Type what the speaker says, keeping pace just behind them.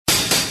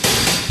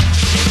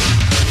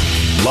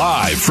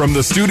Live from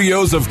the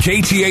studios of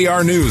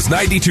KTAR News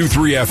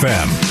 92.3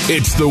 FM,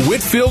 it's the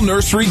Whitfill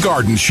Nursery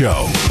Garden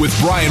Show with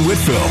Brian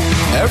Whitfill.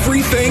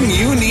 Everything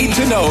you need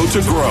to know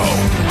to grow.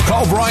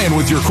 Call Brian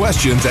with your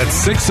questions at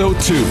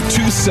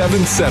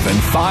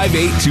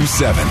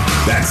 602-277-5827.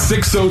 That's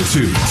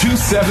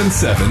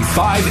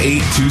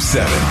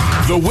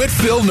 602-277-5827. The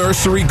Whitfill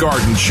Nursery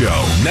Garden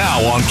Show,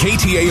 now on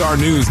KTAR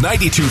News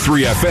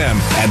 92.3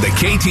 FM and the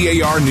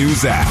KTAR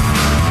News app.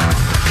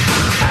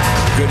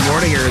 Good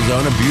morning,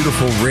 Arizona.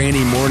 Beautiful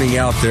rainy morning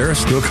out there.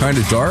 Still kind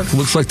of dark.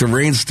 Looks like the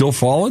rain's still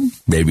falling.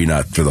 Maybe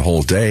not for the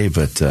whole day,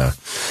 but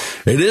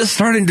it is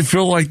starting to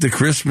feel like the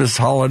Christmas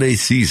holiday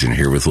season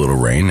here with little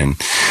rain. And,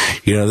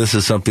 you know, this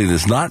is something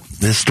that's not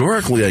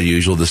historically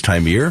unusual this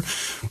time of year.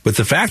 But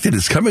the fact that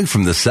it's coming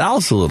from the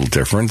south is a little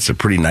different. It's a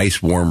pretty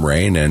nice warm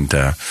rain, and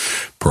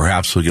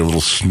perhaps we'll get a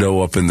little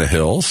snow up in the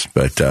hills.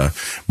 But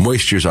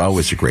moisture is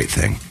always a great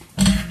thing.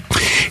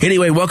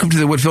 Anyway, welcome to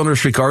the Whitfill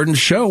Nursery Garden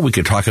Show. We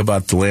could talk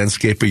about the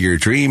landscape of your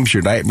dreams,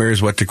 your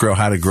nightmares, what to grow,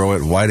 how to grow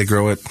it, why to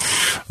grow it,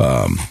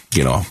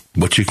 you know,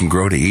 what you can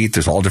grow to eat.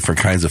 There's all different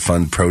kinds of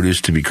fun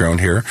produce to be grown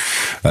here.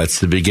 It's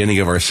the beginning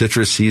of our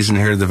citrus season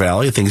here in the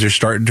valley. Things are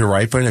starting to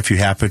ripen. If you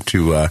happen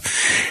to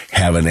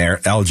have an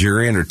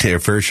Algerian or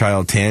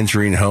Fairchild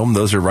tangerine home,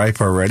 those are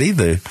ripe already.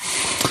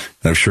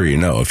 I'm sure you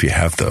know if you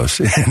have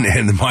those.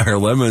 And the Meyer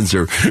lemons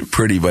are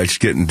pretty much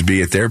getting to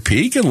be at their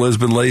peak, and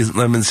Lisbon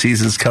lemon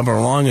season's coming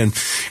along, and,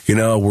 you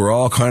know, we're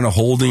all kind of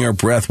holding our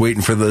breath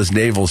waiting for those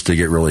navels to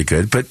get really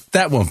good, but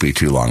that won't be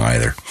too long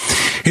either.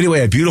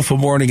 Anyway, a beautiful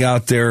morning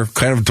out there,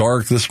 kind of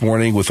dark this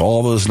morning with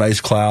all those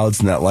nice clouds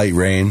and that light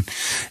rain,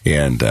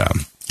 and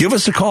give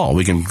us a call.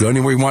 We can go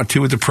anywhere we want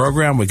to with the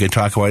program. We can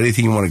talk about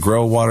anything you want to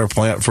grow, water,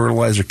 plant,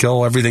 fertilizer,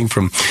 kill, everything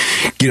from,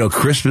 you know,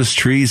 Christmas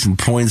trees and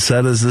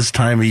poinsettias this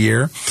time of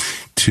year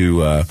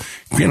to,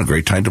 you know,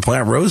 great time to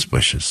plant rose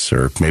bushes.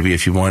 Or maybe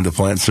if you wanted to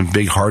plant some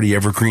big, hardy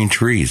evergreen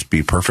trees, be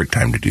a perfect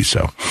time to do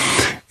so.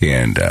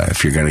 And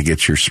if you're going to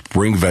get your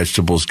spring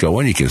vegetables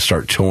going, you can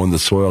start tilling the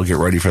soil, get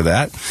ready for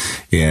that.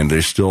 And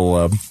there's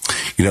still,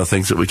 you know,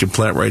 things that we can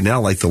plant right now,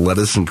 like the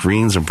lettuce and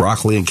greens and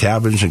broccoli and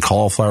cabbage and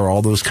cauliflower,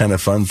 all those kind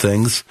of fun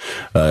things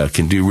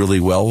can do really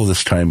well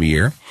this time of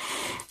year.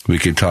 We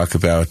can talk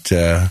about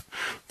the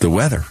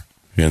weather.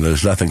 You know,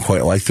 there's nothing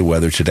quite like the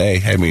weather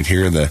today. I mean,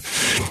 here in the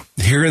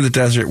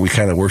desert, we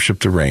kind of worship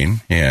the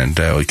rain, and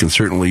we can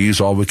certainly use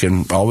all we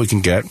can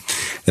get.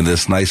 And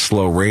this nice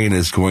slow rain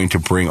is going to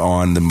bring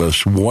on the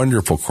most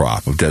wonderful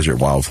crop of desert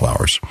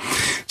wildflowers.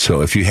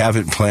 So if you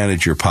haven't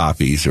planted your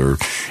poppies, or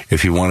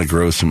if you want to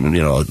grow some,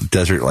 you know,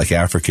 desert like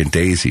African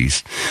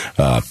daisies,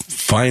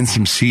 find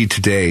some seed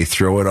today,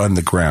 throw it on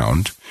the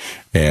ground.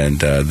 And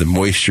the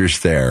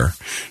moisture's there.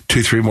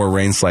 2-3 more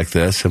rains like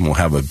this, and we'll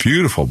have a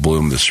beautiful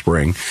bloom this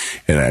spring.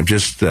 And I'm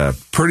just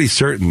pretty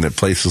certain that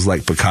places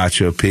like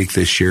Picacho Peak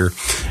this year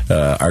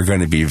are going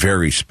to be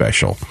very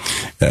special.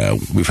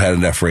 We've had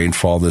enough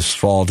rainfall this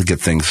fall to get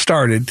things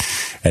started,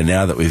 and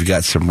now that we've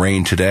got some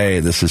rain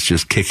today, this is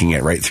just kicking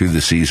it right through the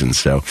season.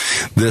 So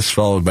this,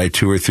 followed by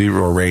 2 or 3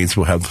 more rains,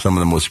 will have some of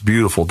the most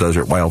beautiful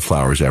desert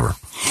wildflowers ever.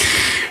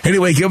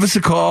 Anyway, give us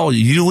a call.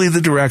 You lead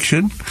the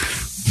direction.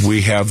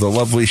 We have the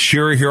lovely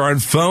Shira here on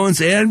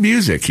phones and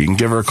music. You can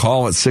give her a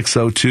call at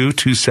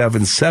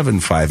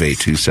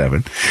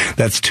 602-277-5827.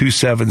 That's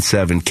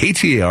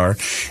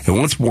 277-KTAR. And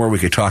once more, we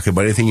could talk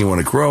about anything you want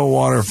to grow,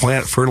 water,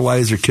 plant,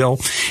 fertilizer, kill.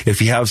 If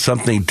you have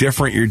something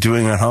different you're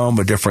doing at home,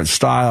 a different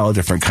style, a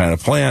different kind of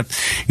plant,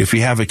 if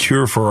you have a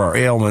cure for our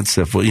ailments,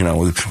 if we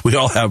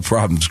all have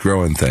problems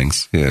growing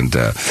things. And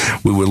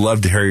we would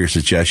love to hear your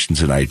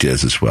suggestions and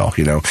ideas as well.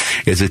 You know,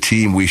 as a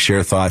team, we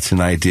share thoughts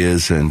and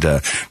ideas, and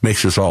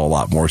makes us all a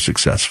lot more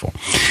successful.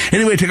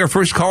 Anyway, take our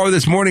first caller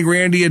this morning,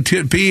 Randy and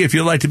P. If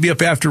you'd like to be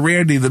up after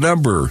Randy, the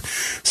number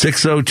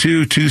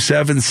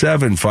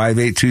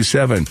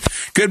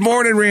 602-277-5827. Good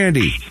morning,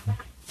 Randy.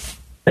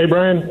 Hey,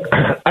 Brian.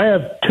 I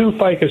have 2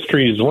 ficus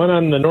trees, one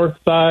on the north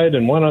side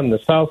and one on the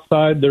south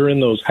side. They're in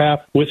those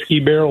half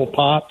whiskey barrel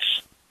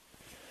pots.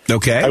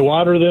 Okay. I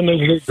water them as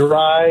they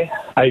dry.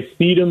 I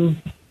feed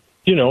them,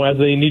 you know, as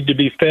they need to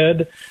be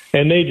fed,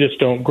 and they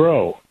just don't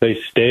grow. They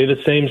stay the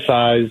same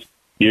size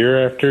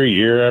year after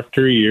year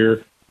after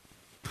year.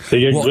 They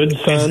get good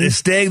sun. Is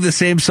staying the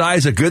same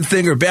size a good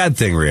thing or bad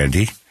thing,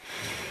 Randy?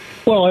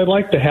 Well, I'd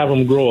like to have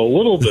them grow a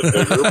little bit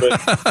bigger,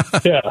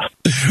 but yeah.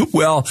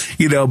 Well,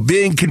 you know,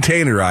 being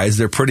containerized,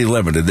 they're pretty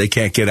limited. They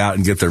can't get out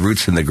and get their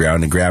roots in the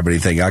ground and grab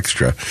anything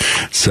extra.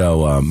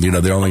 So, you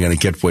know, they're only going to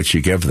get what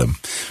you give them.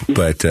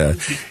 But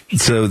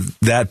so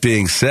that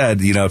being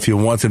said, you know, if you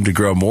want them to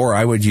grow more,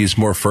 I would use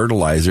more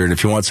fertilizer. And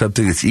if you want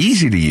something that's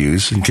easy to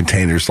use in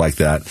containers like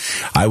that,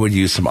 I would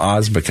use some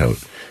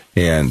Osmocote.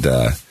 And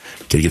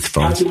Can you get the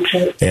phones?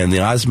 And the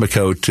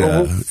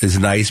Osmocote is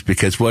nice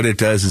because what it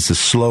does is a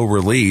slow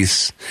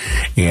release,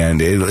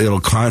 and it'll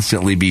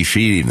constantly be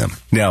feeding them.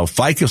 Now,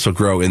 ficus will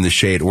grow in the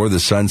shade or the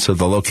sun, so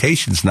the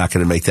location's not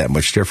going to make that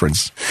much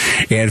difference.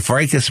 And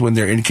ficus, when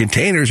they're in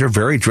containers, are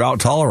very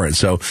drought tolerant.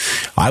 So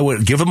I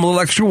would give them a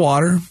little extra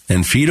water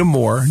and feed them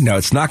more. Now,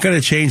 it's not going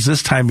to change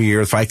this time of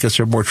year. Ficus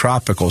are more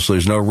tropical, so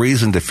there's no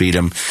reason to feed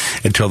them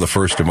until the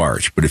 1st of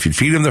March. But if you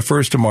feed them the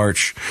 1st of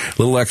March,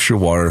 a little extra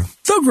water,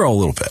 they'll grow a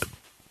little bit.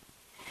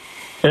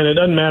 And it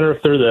doesn't matter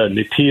if they're the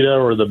Nitida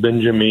or the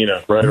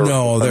Benjamina, right?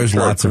 No, there's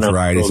lots of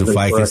varieties of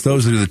ficus.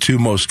 Those are the two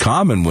most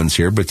common ones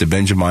here, but the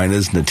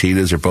Benjaminas,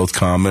 Nitidas are both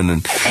common.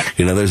 And,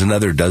 there's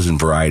another dozen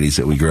varieties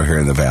that we grow here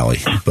in the valley.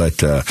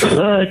 But all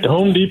right, to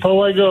Home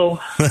Depot I go.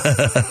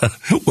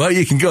 Well,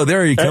 you can go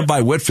there. You come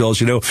by Whitfill's.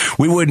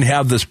 We wouldn't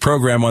have this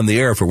program on the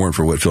air if it weren't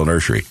for Whitfill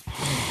Nursery.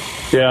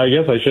 Yeah, I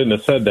guess I shouldn't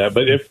have said that.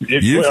 But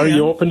are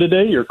you open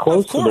today? You're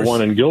close to the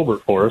one in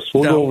Gilbert for us.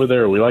 We'll go over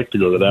there. We like to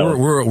go to that one.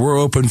 We're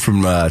open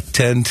from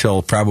 10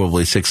 till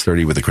probably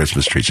 6:30 with the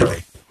Christmas tree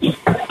today.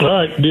 All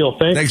right, deal.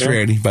 Thanks,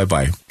 Randy.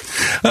 Bye-bye.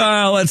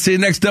 Let's see.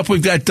 Next up,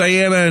 we've got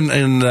Diana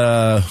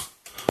in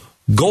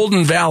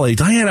Golden Valley.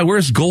 Diana,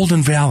 where's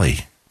Golden Valley?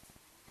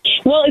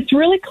 Well, it's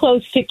really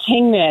close to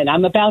Kingman.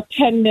 I'm about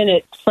 10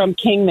 minutes from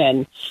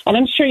Kingman, and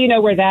I'm sure you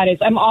know where that is.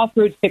 I'm off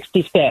Route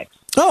 66.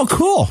 Oh,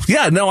 cool.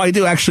 Yeah, no, I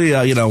do. Actually,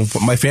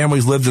 my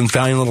family's lived in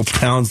founding little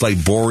towns like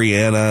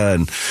Boreana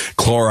and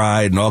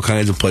Chloride and all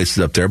kinds of places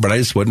up there, but I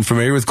just wasn't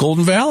familiar with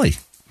Golden Valley.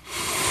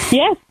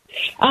 Yes.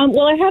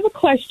 Well, I have a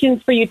question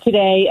for you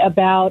today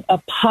about a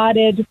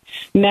potted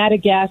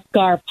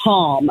Madagascar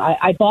palm.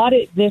 I bought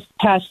it this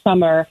past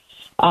summer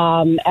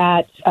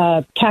at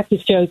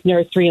Cactus Joe's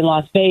Nursery in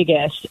Las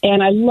Vegas,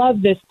 and I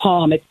love this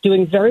palm. It's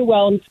doing very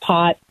well in its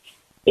pot.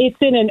 It's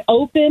in an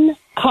open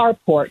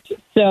carport,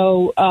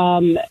 so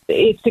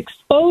it's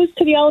exposed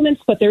to the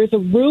elements, but there is a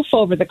roof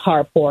over the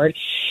carport.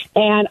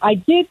 And I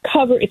did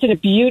cover, it's in a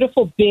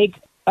beautiful big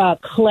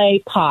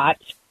clay pot,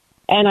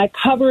 and I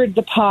covered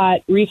the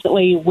pot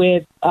recently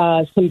with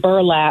some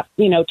burlap,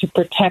 to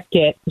protect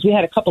it, because we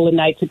had a couple of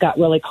nights it got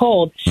really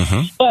cold.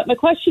 Mm-hmm. But my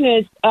question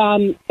is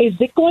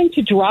it going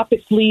to drop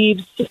its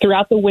leaves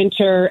throughout the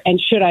winter, and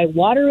should I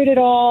water it at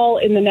all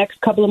in the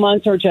next couple of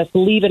months, or just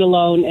leave it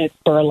alone in its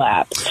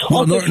burlap?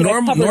 Well,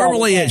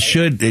 normally it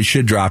should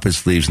drop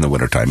its leaves in the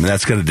wintertime, and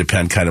that's going to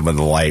depend kind of on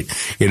the light.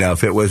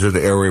 If it was in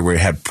an area where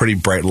it had pretty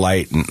bright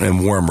light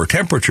and warmer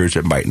temperatures,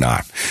 it might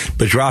not.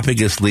 But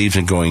dropping its leaves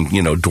and going,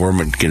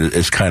 dormant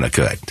is kind of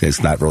good.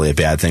 It's not really a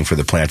bad thing for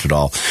the plant at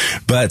all.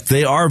 But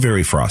they are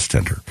very frost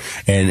tender.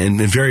 And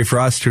very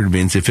frost tender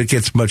means if it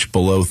gets much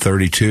below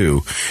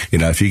 32,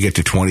 if you get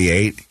to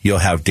 28, you'll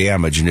have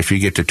damage. And if you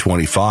get to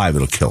 25,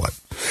 it'll kill it.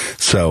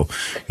 So,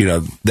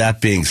 that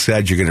being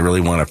said, you're going to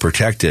really want to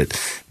protect it,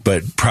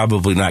 but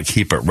probably not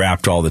keep it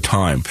wrapped all the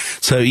time.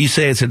 So you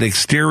say it's an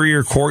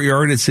exterior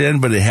courtyard it's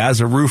in, but it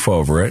has a roof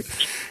over it.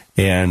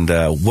 And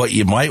what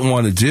you might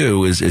want to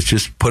do is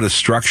just put a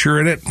structure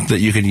in it that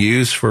you can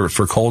use for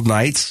cold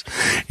nights,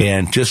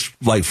 and just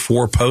like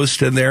 4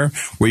 posts in there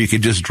where you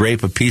could just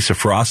drape a piece of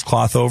frost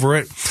cloth over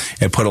it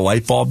and put a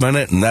light bulb in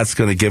it, and that's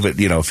going to give it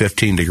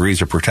 15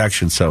 degrees of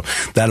protection. So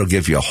that'll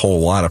give you a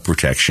whole lot of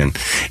protection.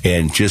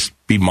 And just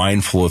be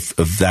mindful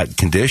of that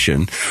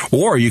condition.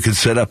 Or you could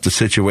set up the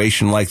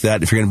situation like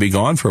that if you're going to be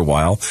gone for a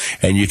while,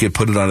 and you could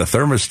put it on a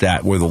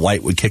thermostat where the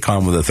light would kick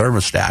on with a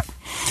thermostat,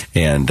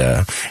 and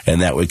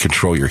that would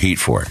control your heat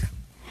for it.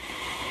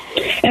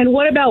 And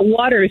what about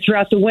water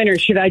throughout the winter?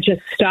 Should I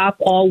just stop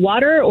all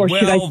water, or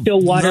should I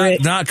still water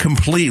it? Not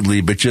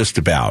completely, but just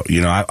about.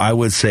 I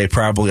would say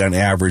probably on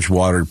average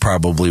watered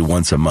probably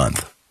once a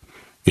month.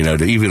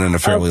 Even in a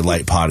fairly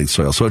light potting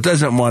soil. So it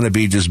doesn't want to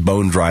be just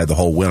bone dry the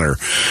whole winter,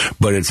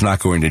 but it's not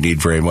going to need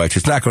very much.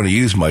 It's not going to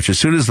use much. As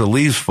soon as the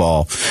leaves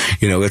fall,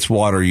 its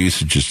water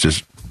usage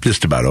is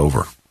just about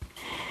over.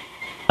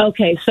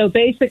 Okay, so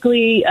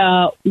basically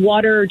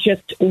water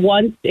just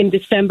once in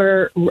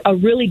December, a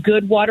really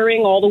good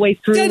watering all the way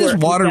through? Yeah, just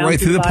water right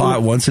through the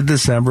pot once in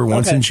December,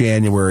 once in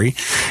January.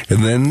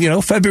 And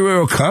then, February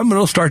will come and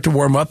it'll start to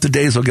warm up. The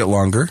days will get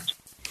longer.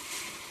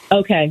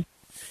 Okay.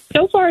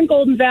 So far in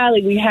Golden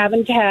Valley, we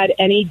haven't had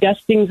any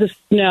dustings of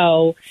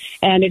snow,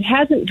 and it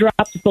hasn't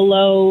dropped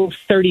below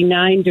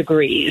 39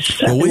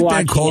 degrees. Well, we've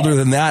been colder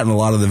than that in a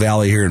lot of the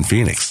valley here in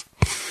Phoenix.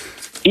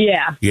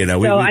 Yeah.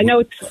 I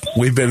know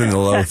we've been in the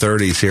low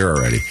 30s here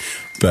already.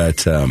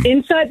 But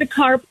inside the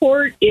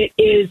carport, it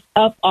is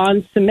up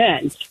on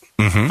cement,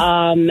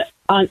 on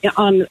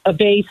a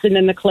base and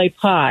then the clay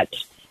pot.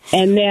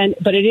 And then,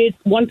 but it is,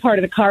 one part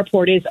of the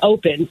carport is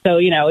open, so,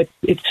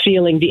 it's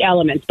feeling the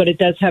elements, but it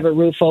does have a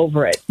roof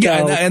over it.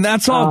 Yeah, so, and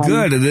that's all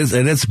good. It is,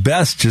 and it's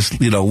best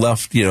just,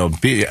 left,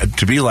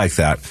 to be like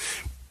that.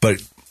 But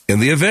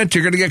in the event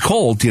you're going to get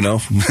cold,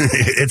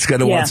 it's going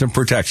to want some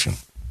protection.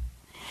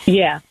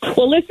 Yeah.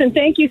 Well, listen,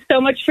 thank you so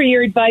much for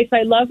your advice.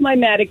 I love my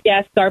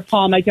Madagascar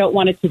palm. I don't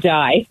want it to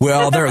die.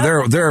 Well,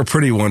 they're a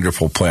pretty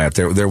wonderful plant.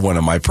 They're one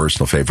of my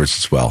personal favorites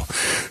as well.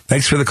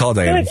 Thanks for the call,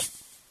 Diana. Good.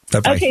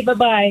 Bye-bye. Okay,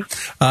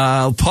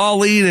 bye-bye.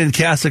 Pauline in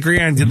Casa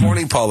Grande. Good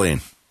morning,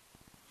 Pauline.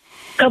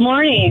 Good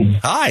morning.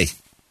 Hi.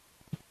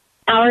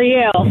 How are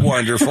you?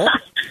 Wonderful.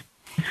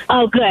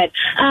 Oh, good.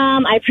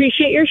 I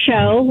appreciate your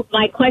show.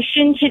 My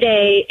question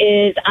today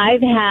is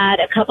I've had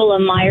a couple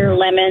of Meyer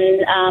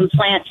lemon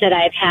plants that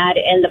I've had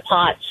in the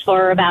pots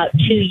for about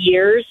 2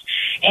 years,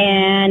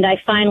 and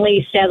I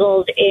finally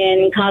settled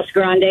in Casa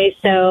Grande,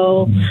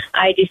 so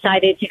I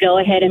decided to go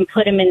ahead and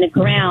put them in the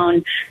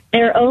ground.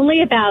 They're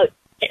only about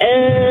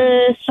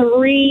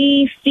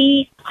 3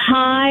 feet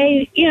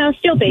high,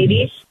 still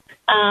babies.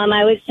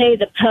 I would say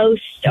the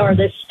post or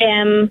the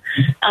stem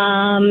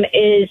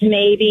is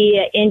maybe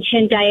an inch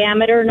in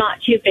diameter,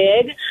 not too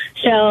big.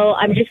 So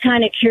I'm just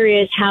kind of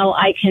curious how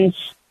I can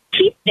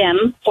keep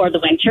them for the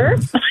winter.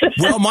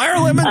 Well, Meyer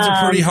lemons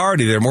are pretty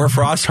hardy. They're more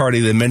frost hardy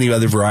than many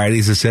other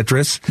varieties of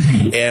citrus.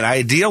 And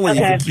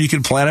ideally, you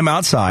can plant them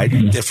outside.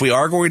 If we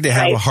are going to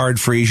have a hard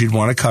freeze, you'd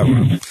want to cover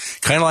them.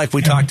 Kind of like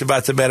we talked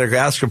about the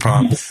Madagascar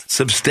palm.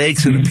 Some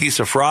stakes and a piece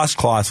of frost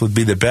cloth would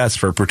be the best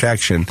for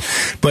protection.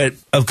 But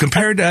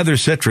compared to other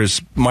citrus,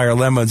 Meyer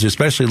lemons,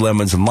 especially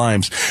lemons and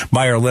limes,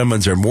 Meyer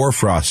lemons are more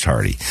frost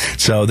hardy.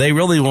 So they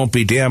really won't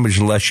be damaged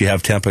unless you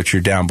have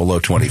temperature down below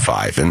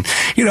 25. And,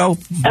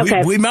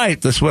 we might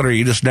this winter.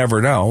 You just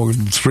never know.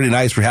 It's pretty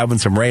nice. We're having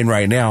some rain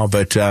right now,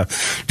 but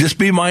just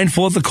be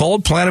mindful of the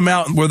cold. Plant them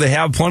out where they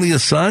have plenty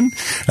of sun.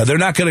 They're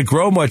not going to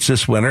grow much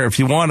this winter. If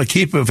you want to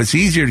keep them, if it's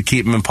easier to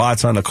keep them in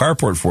pots on the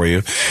carport for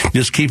you,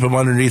 just keep them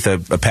underneath a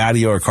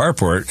patio or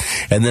carport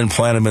and then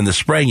plant them in the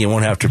spring. You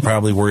won't have to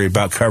probably worry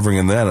about covering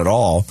them then at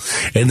all.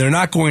 And they're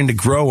not going to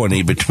grow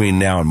any between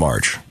now and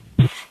March.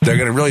 They're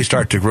going to really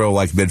start to grow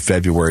like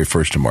mid-February,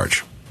 1st of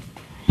March.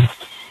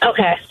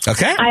 Okay.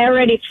 Okay. I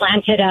already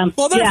planted them.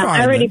 Well, they're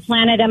fine, I already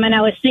planted them, and I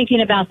was thinking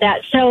about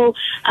that. So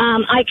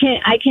I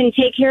can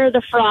take care of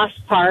the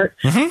frost part.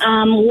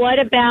 Mm-hmm. What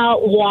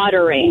about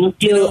watering?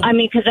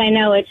 Because I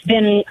know it's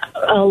been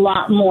a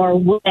lot more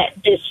wet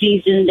this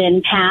season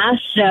than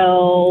past.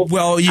 So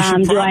you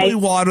should probably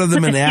water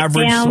them in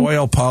average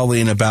soil,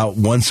 Pauline, about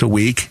once a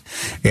week,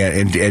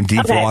 and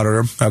deep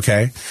water them.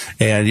 Okay.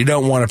 And you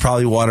don't want to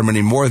probably water them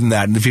any more than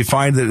that. And if you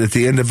find that at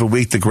the end of a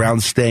week the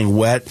ground's staying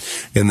wet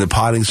in the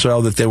potting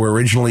soil that they were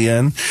originally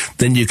in,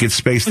 then you could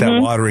space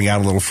that watering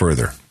out a little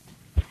further.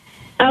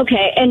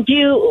 Okay, and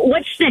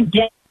what's the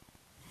depth?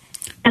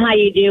 How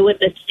you do with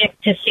the stick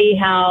to see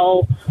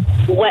how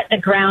wet the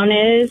ground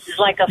is,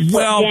 like a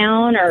foot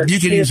down, or you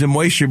can use a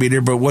moisture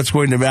meter. But what's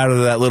going to matter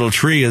to that little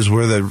tree is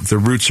where the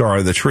roots are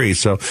of the tree.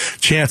 So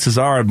chances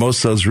are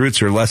most of those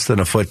roots are less than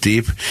a foot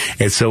deep,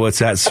 and so it's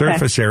that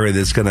surface area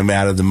that's going to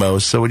matter the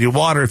most. So when you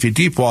water, if you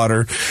deep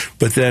water,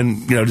 but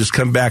then just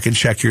come back and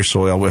check your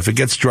soil. If it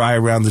gets dry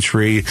around the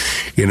tree,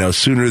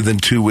 sooner than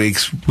 2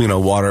 weeks,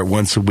 water it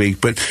once a week,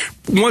 but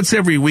once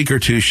every week or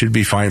two should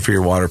be fine for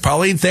your water.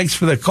 Pauline, thanks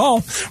for the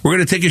call. We're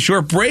going to take a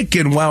short break,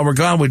 and while we're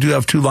gone, we do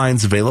have 2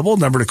 lines available.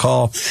 Number to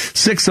call,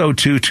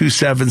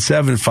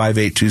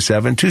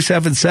 602-277-5827,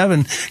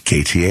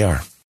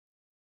 277-KTAR.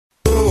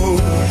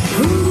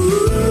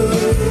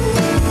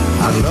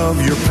 I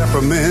love your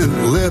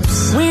peppermint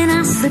lips. When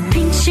I sip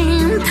pink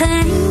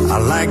champagne, I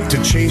like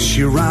to chase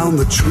you around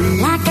the tree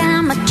like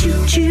I'm a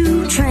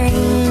choo-choo train.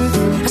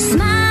 I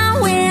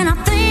smile when I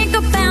think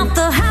about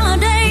the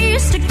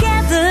holidays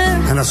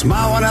together. And I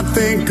smile when I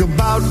think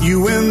about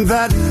you in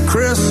that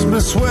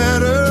Christmas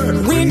sweater.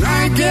 When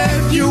I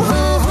get you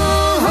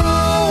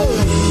home,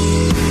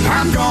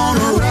 I'm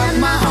gonna wrap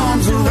my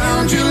arms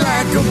around you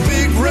like a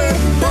big red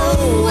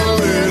bow. A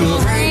little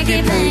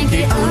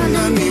hanky-panky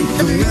underneath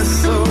the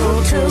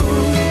mistletoe.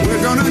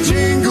 We're gonna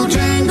jingle,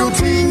 jangle,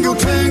 tingle,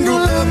 tangle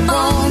up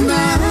all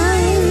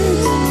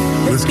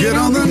night. Let's get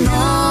on the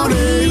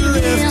naughty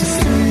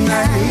list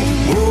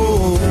tonight.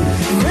 Whoa.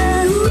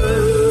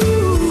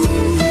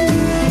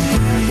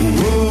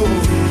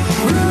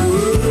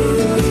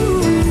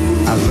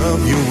 I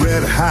love your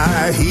red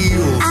high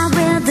heels. I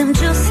wear them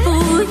just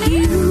for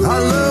you. I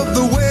love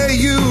the way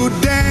you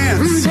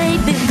dance.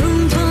 Baby,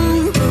 boom,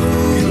 boom, boom.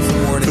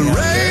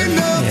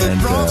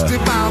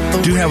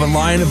 Do have a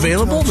line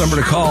available. Number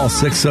to call,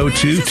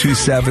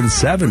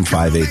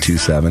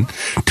 602-277-5827,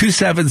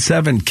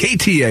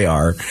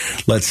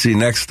 277-KTAR. Let's see.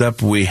 Next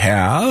up, we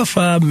have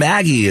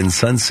Maggie in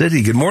Sun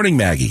City. Good morning,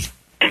 Maggie.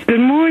 Good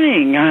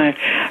morning. I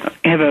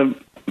have a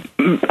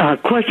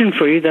question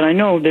for you that I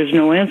know there's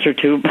no answer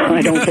to,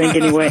 I don't think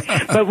anyway.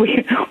 But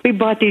we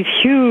bought these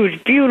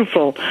huge,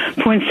 beautiful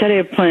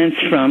poinsettia plants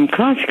from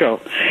Costco.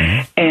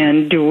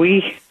 And do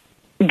we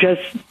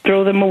just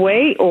throw them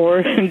away,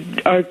 or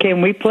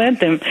can we plant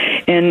them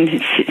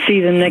and see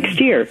them next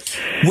year?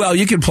 Well,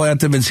 you can plant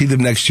them and see them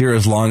next year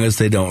as long as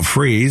they don't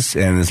freeze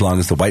and as long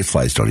as the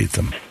whiteflies don't eat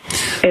them.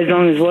 As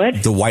long as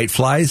what? The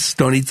whiteflies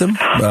don't eat them.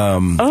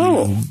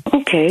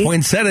 Okay. Okay.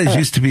 Poinsettias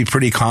used to be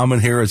pretty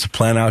common here as a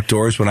plant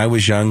outdoors. When I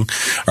was young,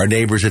 our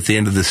neighbors at the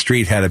end of the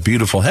street had a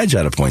beautiful hedge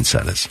out of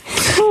poinsettias.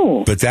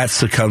 Oh. But that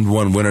succumbed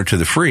one winter to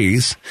the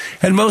freeze.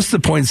 And most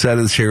of the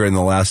poinsettias here in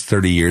the last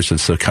 30 years have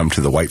succumbed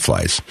to the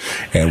whiteflies.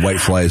 And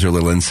whiteflies are a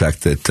little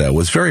insect that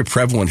was very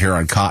prevalent here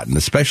on cotton,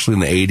 especially in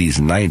the 80s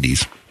and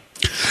 90s.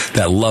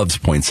 That loves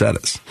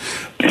poinsettias.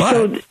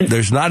 But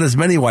there's not as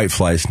many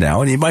whiteflies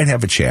now, and you might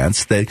have a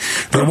chance. They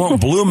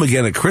won't bloom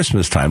again at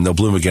Christmas time. They'll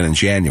bloom again in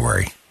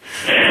January.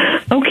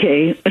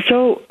 Okay,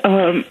 so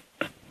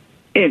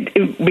it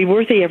would be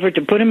worth the effort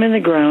to put them in the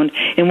ground,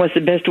 and what's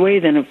the best way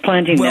then of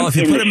planting them? Well, if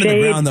you put them in the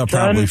ground, they'll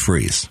probably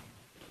freeze.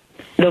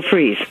 They'll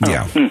freeze. Oh.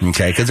 Yeah,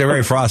 okay, because they're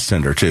very frost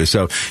tender, too.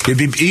 So it'd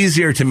be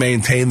easier to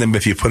maintain them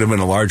if you put them in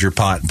a larger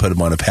pot and put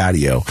them on a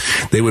patio.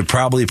 They would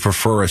probably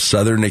prefer a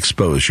southern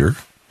exposure.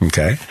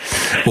 Okay.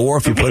 Or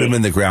if you put them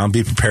in the ground,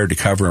 be prepared to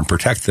cover and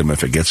protect them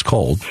if it gets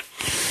cold.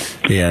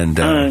 And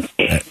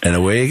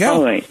away you go.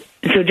 All right.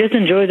 So just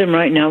enjoy them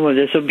right now while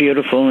they're so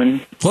beautiful.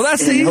 Well,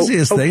 that's the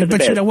easiest thing.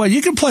 But you know what?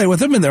 You can play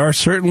with them, and there are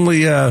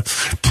certainly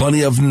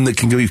plenty of them that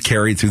can be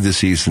carried through the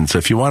season. So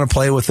if you want to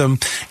play with them,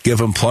 give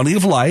them plenty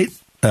of light,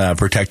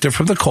 protect them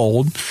from the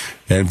cold,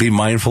 and be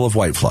mindful of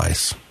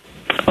whiteflies.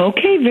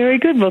 Okay, very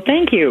good. Well,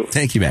 thank you.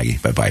 Thank you, Maggie.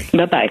 Bye-bye.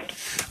 Bye-bye.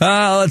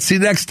 Let's see.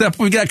 Next up,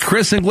 we've got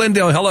Chris in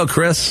Glendale. Hello,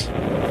 Chris.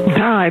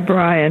 Hi,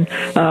 Brian.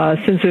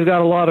 Since we've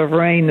got a lot of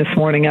rain this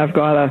morning, I've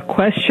got a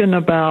question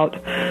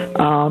about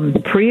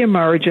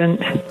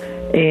pre-emergent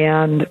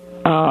and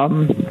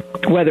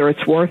whether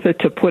it's worth it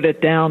to put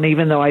it down,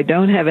 even though I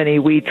don't have any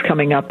weeds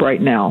coming up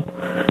right now.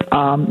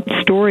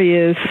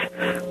 Story is,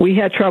 we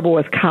had trouble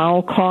with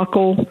cow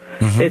cockle.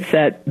 Mm-hmm. It's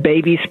that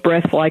baby's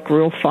breath, like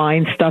real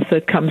fine stuff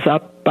that comes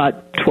up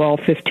about 12,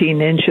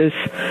 15 inches.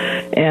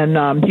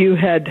 And you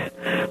had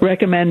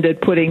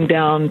recommended putting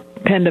down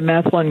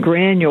pendimethalin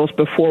granules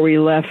before we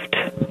left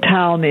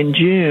town in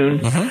June.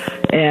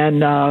 Mm-hmm.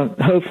 And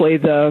hopefully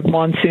the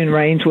monsoon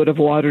rains would have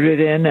watered it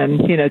in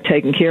and,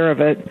 taken care of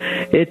it.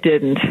 It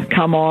didn't.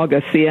 Come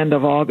August, the end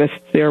of August,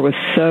 there was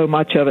so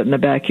much of it in the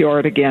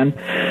backyard again.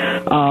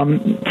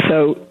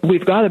 So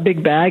we've got a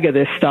big bag of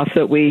this stuff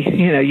that we,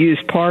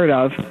 use part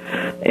of.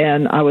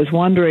 And I was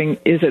wondering,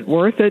 is it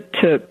worth it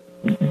to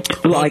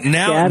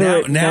scatter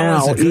it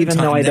now, even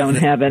though I don't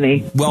have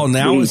any? Well,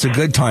 now is a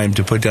good time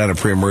to put down a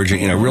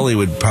pre-emergent. Really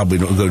would probably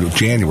go to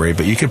January,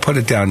 but you could put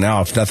it down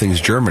now if nothing's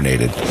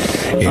germinated,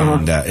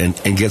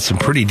 and get some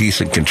pretty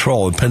decent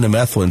control. And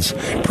pendimethalin's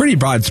pretty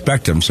broad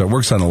spectrum, so it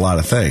works on a lot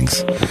of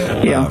things.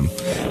 Yeah.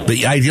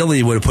 But ideally,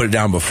 you would have put it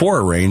down before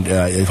it rained.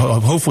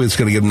 Hopefully, it's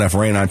going to get enough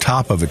rain on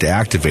top of it to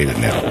activate it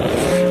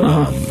now.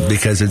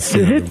 Because does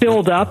it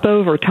build up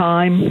over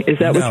time? Is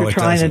that what you're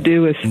trying to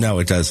do? No,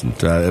 it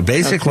doesn't.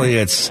 Basically,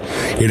 it's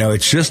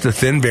just a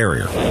thin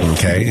barrier.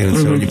 Okay, and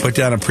so when you put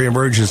down a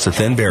pre-emergent, it's a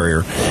thin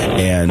barrier,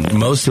 and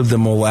most of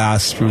them will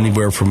last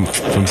anywhere from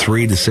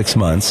 3 to 6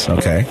 months.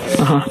 Okay,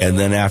 and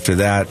then after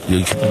that,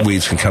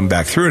 weeds can come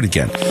back through it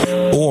again.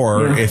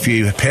 Or if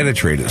you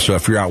penetrate it, so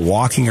if you're out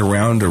walking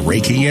around or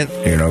raking it,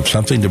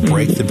 something to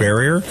break the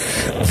barrier,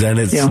 then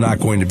it's not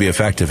going to be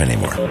effective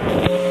anymore.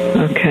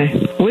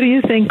 Okay. What do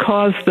you think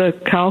caused the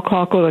cow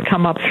cockle to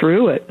come up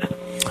through it?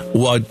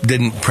 Well, it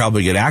didn't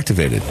probably get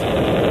activated.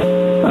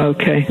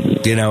 Okay.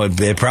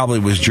 It probably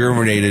was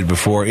germinated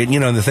before. And,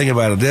 the thing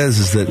about it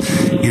is that,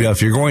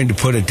 if you're going to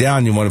put it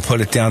down, you want to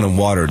put it down and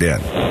water it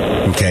in.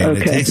 Okay. And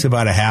it takes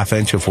about a half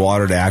inch of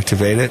water to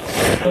activate it.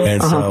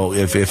 And so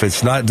if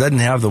it's doesn't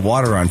have the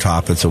water on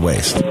top, it's a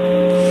waste.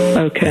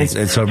 Okay.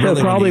 And so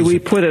probably we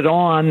put it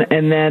on,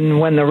 and then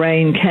when the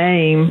rain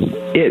came,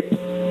 it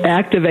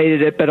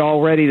activated it, but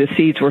already the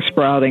seeds were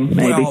sprouting,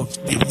 maybe. Well,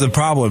 the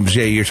problem is,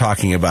 you're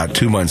talking about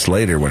 2 months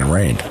later when it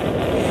rained.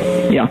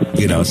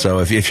 Yeah. So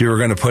if you were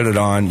going to put it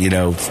on,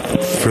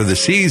 for the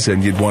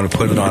season, you'd want to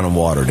put it on and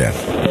water it in.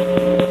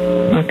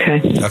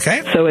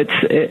 Okay. So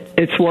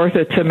it's worth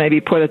it to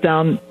maybe put it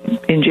down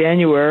in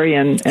January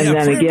and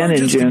then again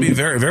in June. Can be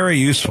very, very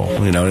useful,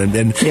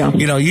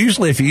 and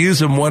usually if you use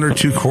them 1 or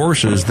 2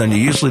 courses, then you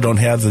usually don't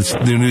have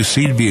the new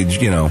seed being,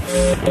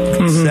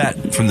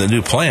 set from the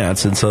new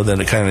plants, and so then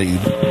it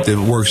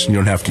works and you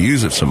don't have to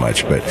use it so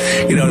much. But,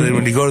 then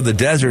when you go to the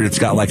desert, it's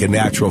got like a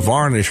natural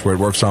varnish where it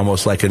works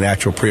almost like a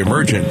natural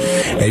pre-emergent,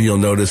 and you'll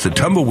notice that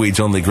tumbleweeds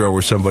only grow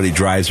where somebody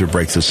drives or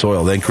breaks the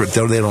soil. They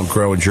don't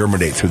grow and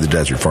germinate through the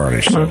desert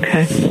varnish. So,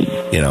 okay.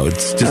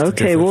 It's just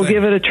okay. We'll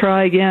give it a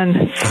try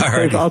again.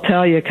 Right. I'll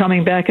tell you,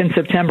 coming back in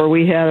September,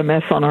 we had a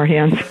mess on our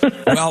hands.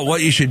 Well,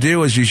 what you should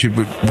do is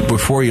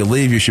before you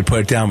leave, you should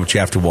put it down, but you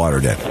have to water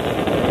it in.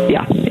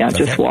 Yeah,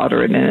 just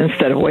water it in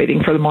instead of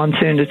waiting for the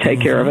monsoon to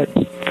take care of it.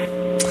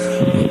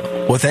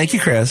 Well, thank you,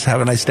 Chris.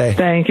 Have a nice day.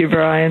 Thank you,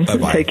 Brian.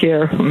 Bye-bye. Take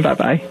care.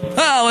 Bye-bye.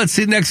 Let's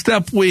see. Next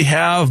up, we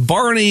have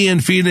Barney in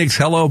Phoenix.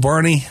 Hello,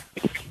 Barney.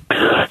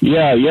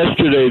 Yeah,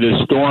 yesterday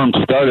the storm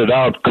started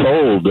out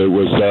cold. It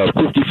was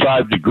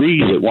 55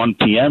 degrees at 1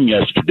 p.m.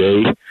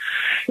 yesterday,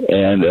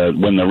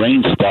 and when the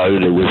rain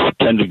started, it was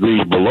 10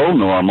 degrees below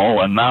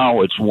normal, and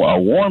now it's a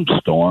warm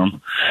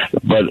storm.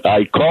 But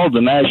I called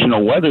the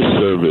National Weather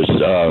Service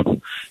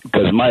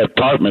because my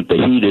apartment, the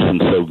heat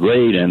isn't so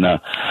great. And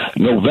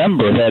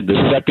November had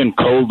the second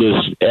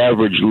coldest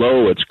average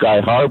low at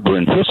Sky Harbor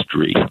in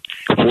history,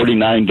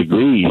 49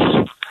 degrees.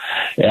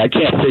 And I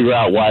can't figure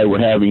out why we're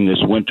having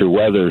this winter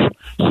weather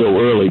so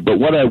early. But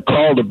what I've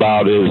called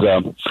about is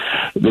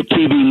the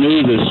TV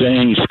news is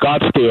saying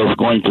Scottsdale is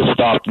going to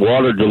stop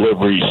water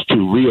deliveries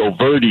to Rio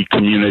Verde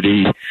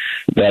community,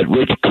 that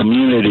rich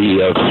community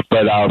of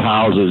spread out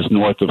houses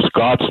north of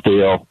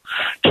Scottsdale,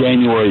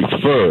 January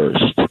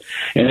 1st.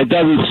 And it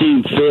doesn't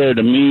seem fair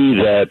to me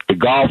that the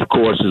golf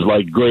courses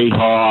like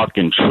Greyhawk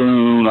and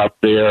Troon up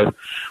there,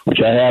 which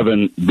I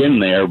haven't been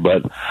there,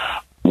 but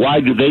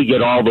why do they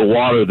get all the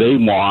water they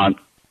want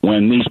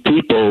when these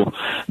people,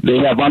 they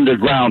have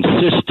underground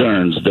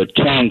cisterns, the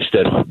tanks,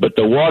 but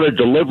the water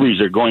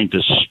deliveries are going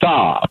to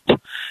stop.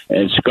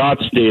 And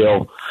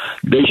Scottsdale,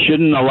 they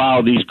shouldn't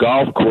allow these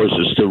golf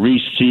courses to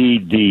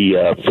reseed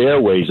the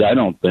fairways, I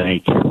don't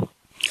think.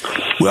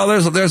 Well,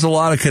 there's a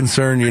lot of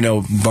concern,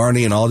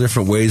 Barney, in all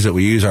different ways that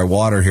we use our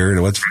water here.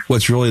 And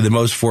what's really the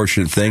most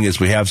fortunate thing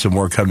is we have some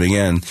more coming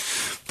in.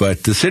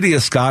 But the city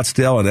of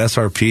Scottsdale and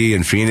SRP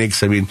and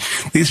Phoenix, I mean,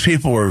 these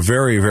people are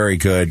very, very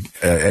good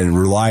and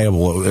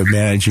reliable at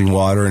managing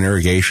water and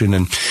irrigation.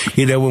 And,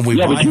 when we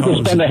buy but you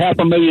homes, can spend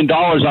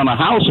 $500,000 on a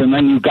house and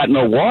then you've got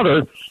no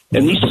water.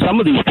 And some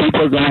of these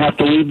people are going to have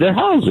to leave their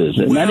houses,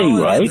 and that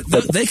ain't right.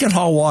 They can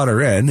haul water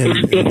in.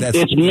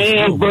 It's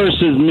man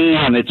versus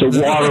man. It's a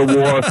water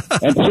war,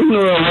 and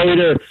sooner or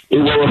later it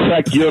will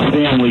affect your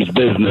family's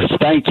business.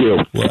 Thank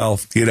you.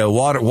 Well,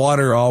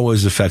 water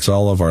always affects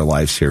all of our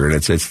lives here, and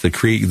it's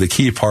the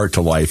key part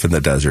to life in the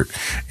desert.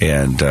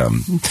 And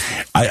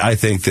I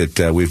think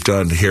that we've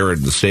done here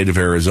in the state of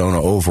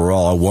Arizona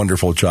overall a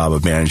wonderful job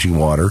of managing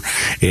water,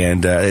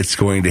 and it's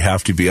going to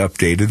have to be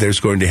updated. There's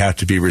going to have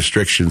to be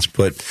restrictions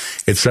put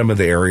in some of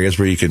the areas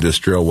where you can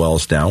just drill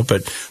wells now,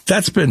 but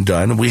that's been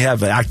done. We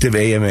have active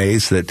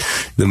AMAs that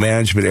the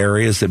management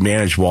areas that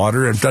manage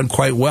water have done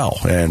quite well.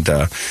 And,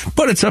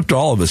 but it's up to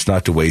all of us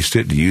not to waste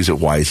it, to use it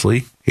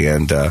wisely.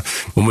 And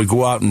when we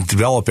go out and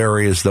develop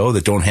areas, though,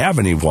 that don't have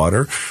any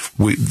water,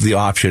 the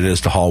option is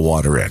to haul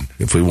water in.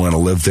 If we want to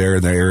live there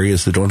in the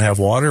areas that don't have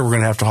water, we're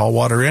going to have to haul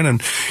water in.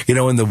 And,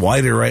 and the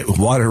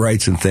water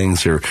rights and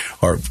things are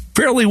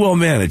fairly well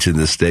managed in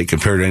this state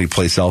compared to any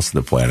place else on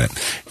the planet.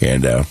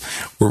 And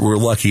we're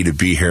lucky to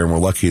be here, and we're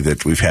lucky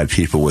that we've had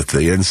people with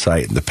the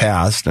insight in the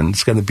past, and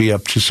it's going to be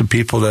up to some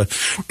people to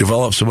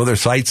develop some other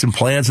sites and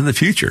plans in the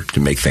future to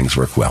make things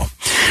work well.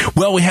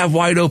 Well, we have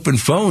wide open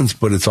phones,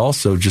 but it's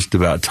also just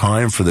about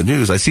time for the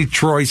news. I see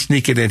Troy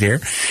sneaking in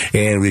here,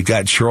 and we've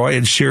got Troy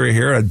and Shira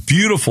here. A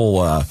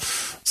beautiful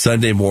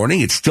Sunday morning.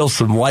 It's still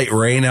some light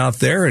rain out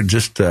there, and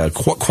just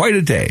quite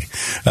a day.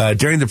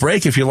 During the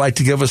break, if you'd like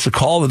to give us a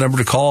call, the number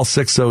to call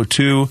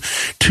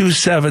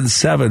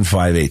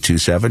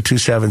 602-277-5827,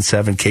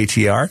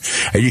 277-KTR,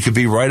 and you can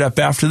be right up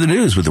after the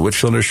news with the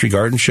Whitfill Nursery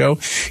Garden Show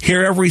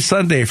here every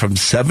Sunday from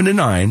 7 to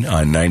 9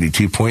 on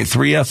 92.3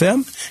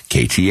 FM,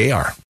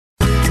 KTAR.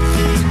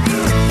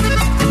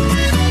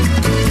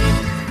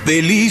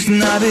 Feliz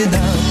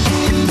Navidad,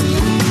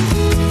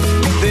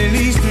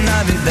 Feliz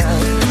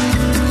Navidad,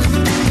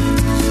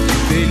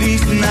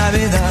 Feliz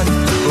Navidad,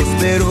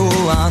 prospero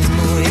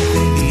año y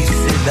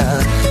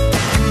felicidad.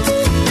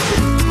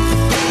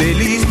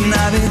 Feliz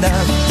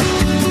Navidad,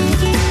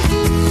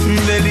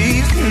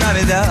 Feliz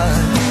Navidad,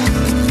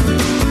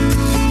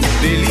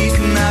 Feliz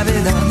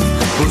Navidad,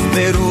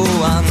 prospero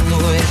año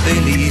y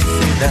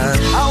felicidad.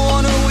 I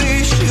wanna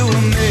wish you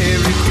a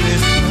Merry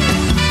Christmas.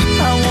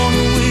 I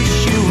wanna wish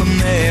you a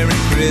Merry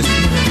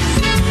Christmas.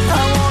 I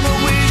wanna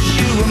wish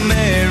you a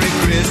Merry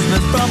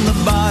Christmas from the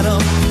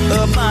bottom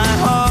of my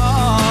heart.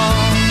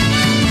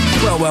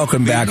 Well,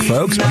 welcome back,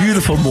 folks.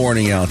 Beautiful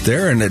morning out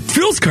there, and it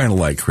feels kind of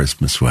like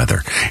Christmas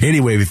weather.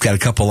 Anyway, we've got a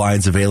couple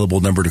lines available.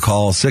 Number to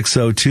call,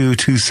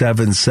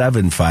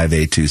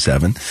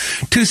 602-277-5827,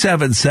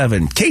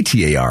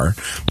 277-KTAR.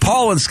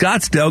 Paul in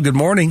Scottsdale, good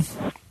morning.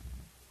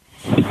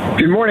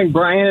 Good morning,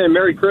 Brian, and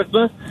Merry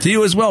Christmas. To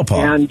you as well,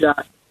 Paul. And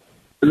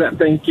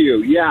thank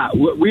you. Yeah,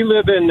 we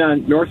live in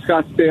North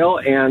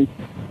Scottsdale and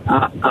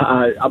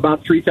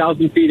about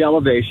 3,000 feet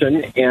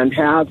elevation, and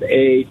have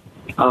a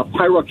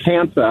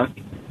pyracantha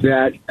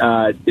that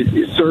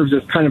it serves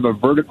as kind of a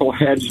vertical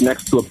hedge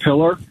next to a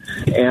pillar,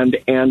 and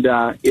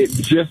it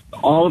just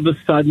all of a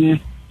sudden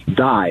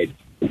died.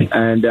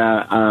 And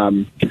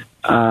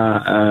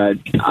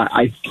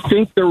I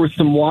think there were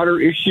some water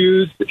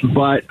issues,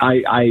 but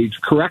I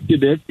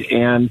corrected it,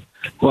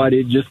 but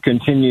it just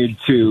continued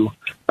to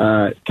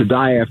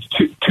die. I have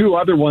two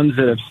other ones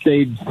that have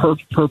stayed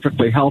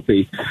perfectly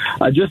healthy.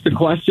 Just a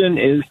question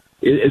is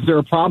there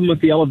a problem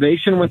with the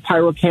elevation with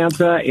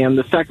pyracantha? And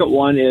the second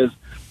one is,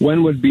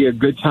 when would be a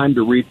good time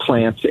to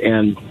replant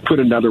and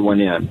put another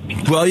one in?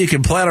 Well, you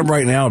can plant them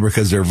right now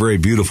because they're very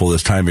beautiful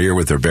this time of year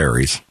with their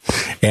berries.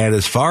 And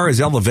as far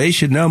as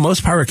elevation, no,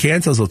 most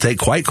pyracanthas will take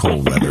quite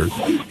cold weather.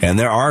 And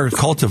there are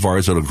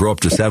cultivars that will grow up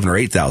to 7,000 or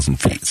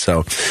 8,000 feet.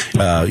 So,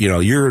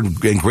 you're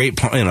in great,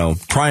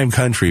 prime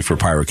country for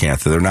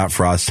pyracantha. They're not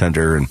frost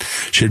tender and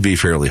should be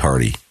fairly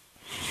hardy.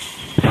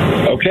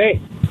 Okay.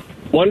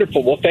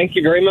 Wonderful. Well, thank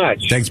you very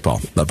much. Thanks,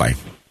 Paul. Bye-bye.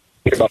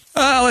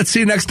 Let's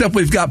see. Next up,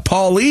 we've got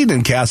Pauline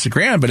in Casa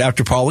Grande. But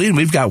after Pauline,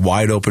 we've got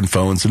wide open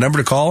phones. The number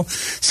to call,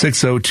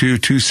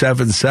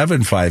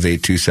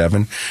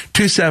 602-277-5827,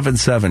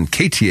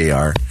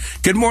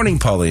 277-KTAR. Good morning,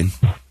 Pauline.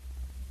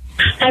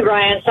 Hi,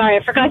 Brian. Sorry,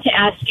 I forgot to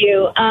ask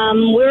you.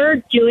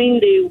 We're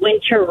doing the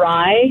winter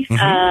rye.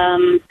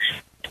 Mm-hmm.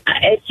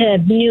 It's a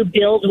new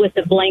build with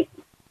a blank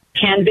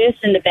canvas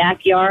in the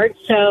backyard.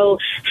 So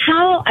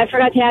I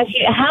forgot to ask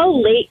you, how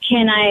late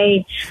can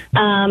I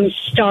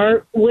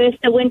start with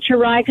the winter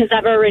rye? Because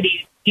I've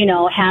already,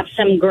 have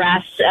some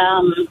grass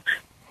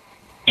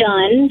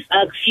done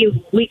a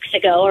few weeks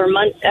ago or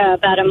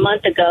about a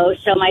month ago.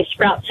 So my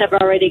sprouts have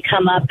already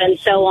come up and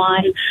so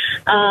on.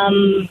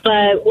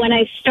 But when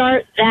I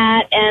start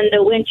that and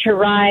the winter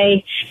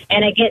rye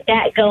and I get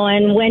that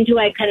going, when do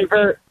I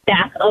convert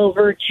back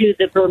over to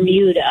the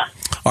Bermuda?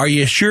 Are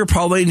you sure,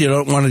 Pauline, you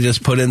don't want to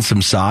just put in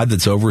some sod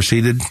that's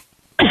overseeded?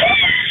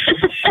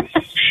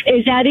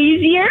 Is that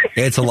easier?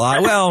 It's a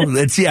lot. Well,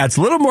 it's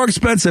a little more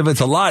expensive. It's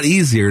a lot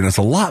easier, and it's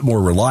a lot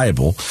more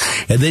reliable.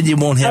 And then you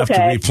won't have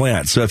to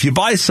replant. So if you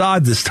buy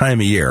sod this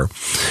time of year,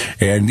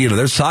 and,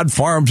 there's sod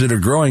farms that are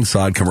growing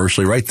sod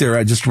commercially right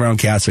there just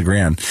around Casa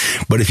Grande.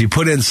 But if you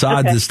put in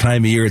sod this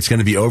time of year, it's going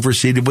to be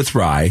overseeded with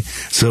rye.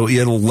 So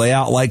it'll lay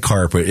out like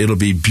carpet. It'll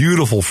be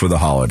beautiful for the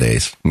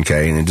holidays.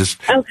 Okay. And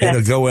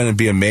it'll go in and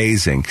be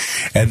amazing.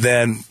 And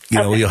then,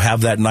 you'll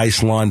have that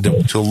nice lawn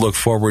to look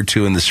forward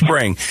to in the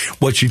spring.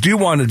 What you do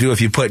want to do if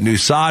you put new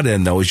sod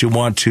in, though, is you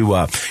want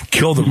to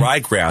kill the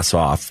ryegrass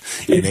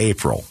off in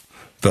April.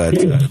 But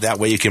that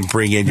way you can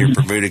bring in your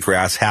Bermuda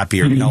grass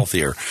happier and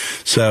healthier.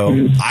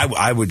 So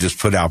I would just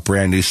put out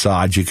brand new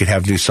sod. You could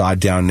have new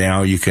sod down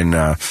now. You can,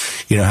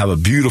 have a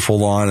beautiful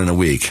lawn in a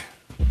week.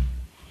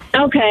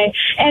 Okay.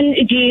 And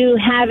do you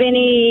have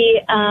any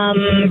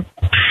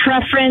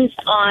preference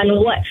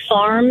on what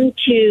farm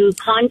to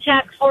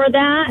contact for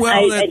that?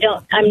 Well,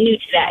 I'm new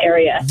to that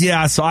area.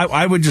 Yeah, so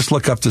I would just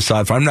look up the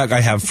sod farm. I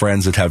have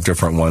friends that have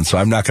different ones, so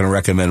I'm not going to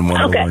recommend one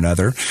over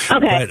another.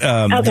 Okay.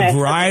 But the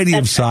variety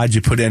of sod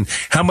you put in,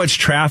 how much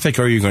traffic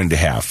are you going to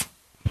have?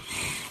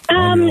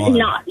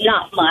 Not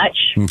much.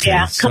 Okay,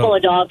 yeah, a couple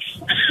of dogs.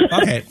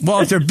 Okay. Well,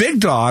 if they're big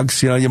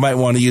dogs, you might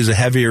want to use a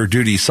heavier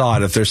duty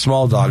sod. If they're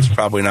small dogs,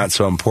 probably not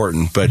so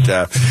important. But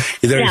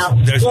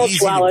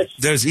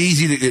there's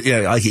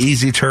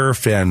Easy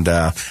Turf and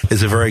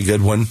is a very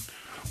good one.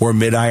 Or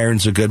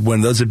Mid-Iron's a good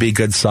one. Those would be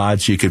good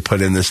sods you could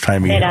put in this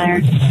time of year.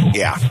 Mid-Iron.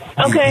 Yeah.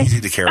 Okay.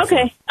 Easy to care for.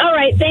 Okay. All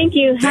right. Thank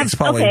you. Thanks,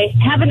 Pauline. Okay.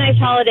 Have a nice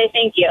holiday.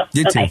 Thank you.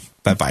 You too.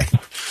 Bye-bye.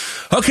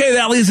 Okay,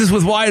 that leaves us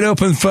with wide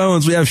open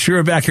phones. We have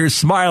Shira back here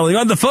smiling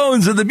on the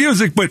phones and the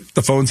music, but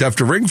the phones have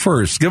to ring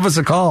first. Give us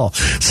a call.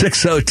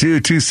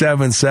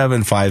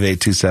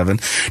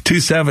 602-277-5827,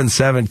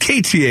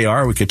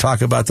 277-KTAR. We could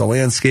talk about the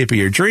landscape of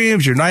your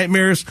dreams, your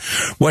nightmares,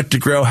 what to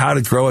grow, how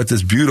to grow it.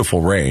 This beautiful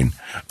rain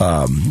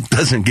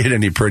doesn't get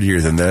any prettier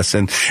than this,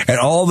 and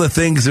all the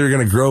things that are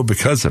going to grow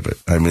because of it.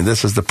 I mean,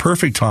 this is the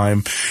perfect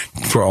time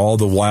for all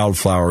the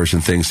wildflowers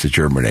and things to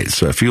germinate.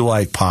 So if you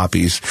like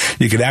poppies,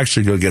 you could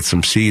actually go get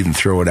some seed and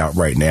throw it out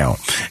right now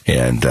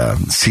and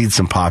seed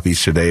some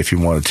poppies today if you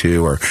wanted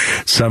to, or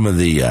some of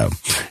the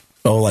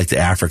like the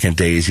African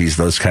daisies,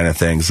 those kind of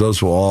things.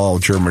 Those will all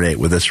germinate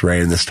with this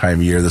rain, this time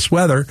of year, this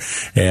weather,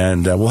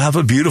 and we'll have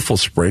a beautiful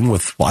spring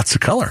with lots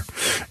of color.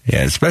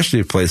 And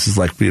especially places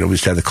like, we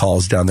just had the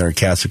calls down there in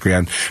Casa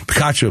Grande.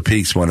 Picacho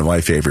Peak's one of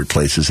my favorite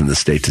places in the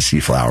state to see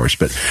flowers,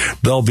 but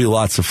there'll be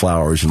lots of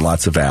flowers and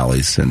lots of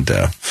valleys, and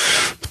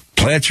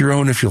plant your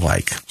own if you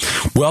like.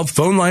 Well,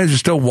 phone lines are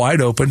still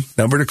wide open.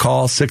 Number to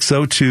call,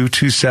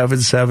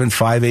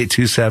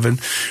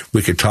 602-277-5827.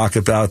 We could talk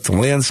about the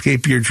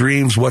landscape of your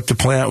dreams, what to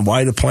plant,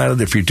 why to plant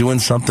it. If you're doing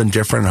something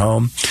different at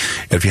home,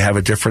 if you have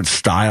a different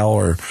style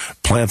or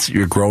plants that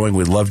you're growing,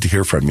 we'd love to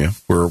hear from you.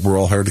 We're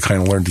all here to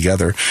kind of learn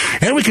together.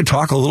 And we could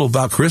talk a little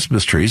about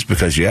Christmas trees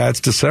because,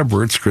 it's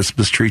December. It's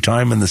Christmas tree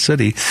time in the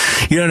city.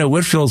 At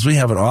Whitfill's, we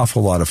have an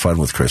awful lot of fun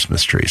with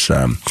Christmas trees.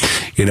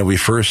 We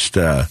first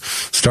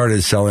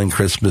started selling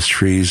Christmas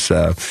trees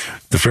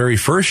the very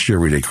first year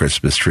we did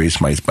Christmas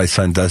trees. My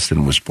son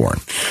Dustin was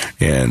born,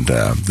 and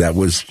that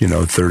was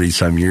 30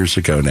 some years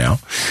ago now,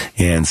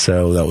 and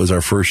so that was our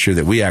first year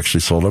that we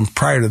actually sold them.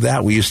 Prior to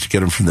that, we used to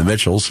get them from the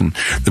Mitchells, and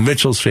the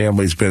Mitchells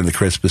family's been in the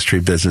Christmas tree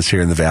business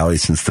here in the Valley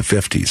since the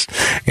 50s,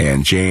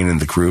 and Jane and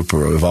the group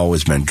have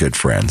always been good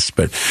friends.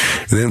 But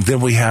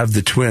then we have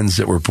the twins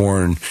that were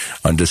born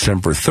on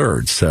December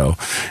 3rd. So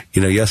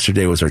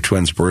yesterday was our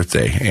twins'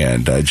 birthday,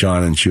 and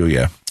John and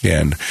Julia.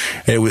 And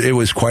it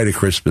was quite a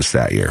Christmas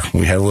that year.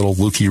 We had a little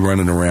Lukey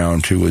running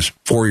around who was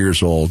 4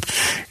 years old.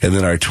 And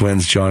then our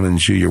twins, John and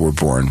Julia, were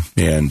born.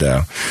 And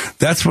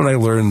that's when I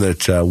learned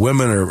that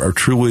women are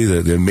truly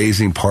the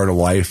amazing part of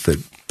life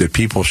that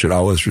people should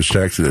always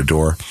respect and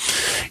adore.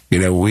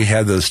 We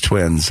had those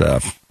twins.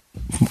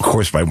 Of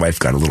course, my wife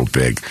got a little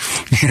big.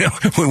 You know,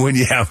 when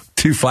you have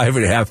 2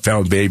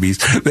 5.5-pound babies,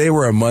 they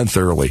were a month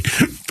early.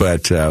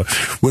 But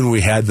when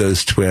we had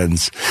those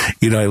twins,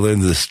 you know, I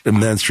learned this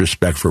immense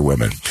respect for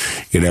women.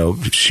 You know,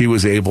 she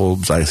was able,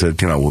 I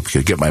said, you know, we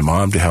could get my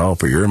mom to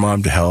help or your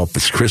mom to help.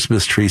 It's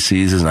Christmas tree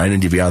season. I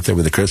need to be out there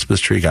with the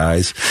Christmas tree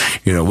guys.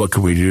 You know, what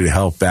can we do to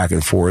help back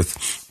and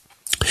forth?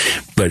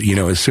 But, you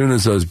know, as soon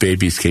as those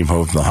babies came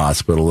home from the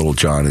hospital, little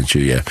John and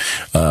Julia,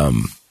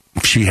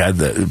 she had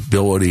the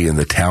ability and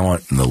the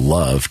talent and the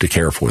love to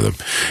care for them,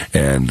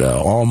 and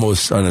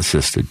almost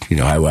unassisted. You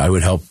know, I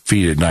would help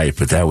feed at night,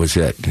 but that was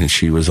it. And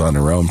she was on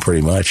her own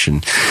pretty much.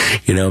 And,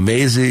 you know,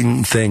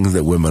 amazing things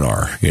that women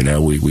are. You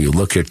know, we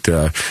look at,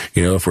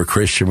 you know, if we're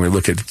Christian, we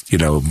look at, you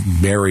know,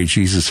 Mary,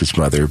 Jesus'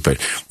 mother, but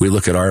we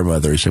look at our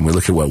mothers and we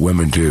look at what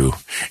women do.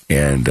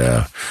 And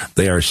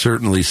they are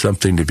certainly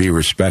something to be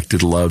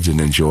respected, loved, and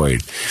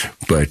enjoyed.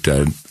 But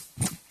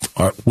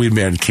we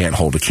men can't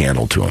hold a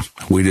candle to them.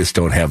 We just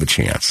don't have a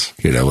chance.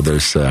 You know,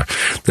 there's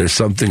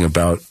something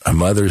about a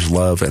mother's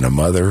love and a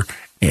mother,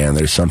 and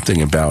there's something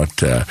about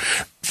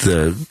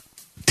the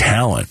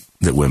talent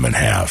that women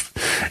have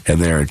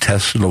and their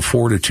intestinal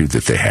fortitude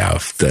that they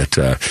have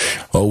that,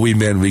 we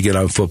men, we get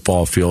on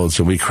football fields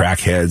and we crack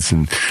heads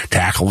and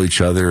tackle each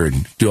other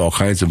and do all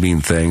kinds of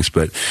mean things.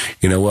 But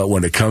you know what,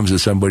 when it comes to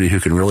somebody who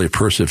can really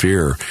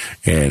persevere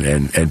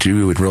and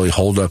do and really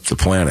hold up the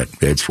planet,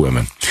 it's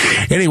women.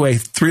 Anyway,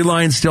 3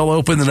 lines still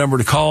open. The number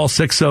to call,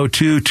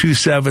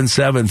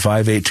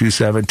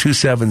 602-277-5827,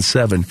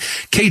 277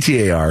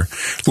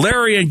 KTAR.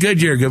 Larry in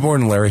Goodyear. Good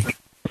morning, Larry.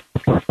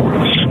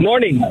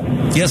 Morning.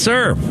 Yes,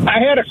 sir. I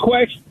had a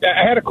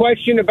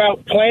question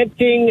about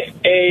planting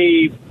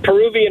a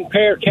Peruvian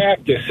pear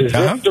cactus. Is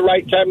this the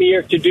right time of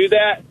year to do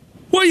that?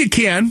 Well, you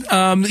can.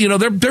 You know,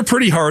 they're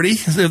pretty hardy.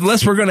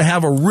 Unless we're going to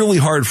have a really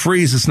hard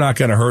freeze, it's not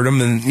going to hurt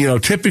them. And, you know,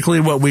 typically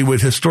what we would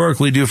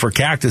historically do for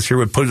cactus here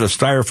would put a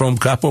styrofoam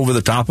cup over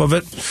the top of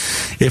it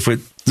if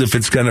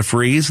it's going to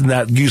freeze, and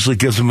that usually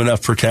gives them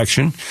enough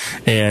protection.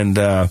 And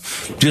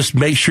just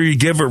make sure you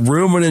give it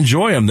room and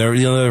enjoy them.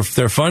 They're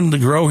fun to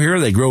grow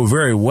here. They grow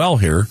very well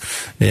here,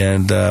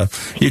 and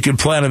you can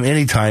plant them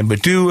anytime.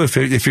 But if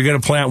you're going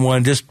to plant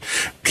one, just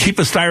keep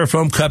a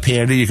styrofoam cup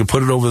handy. You can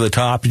put it over the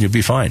top, and you'll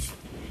be fine.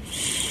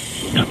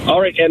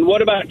 All right, and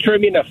what about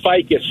trimming a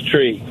ficus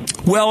tree?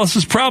 Well, this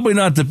is probably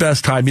not the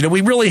best time. You know, we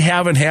really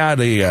haven't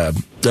had a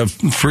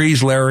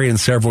freeze, Larry, in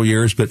several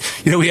years. But,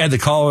 you know, we had the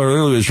caller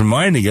earlier who was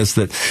reminding us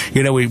that,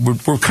 you know,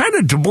 we're kind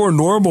of to more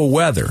normal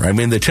weather. I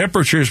mean, the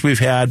temperatures we've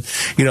had,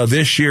 you know,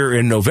 this year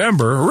in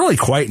November are really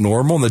quite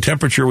normal. And the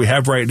temperature we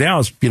have right now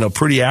is, you know,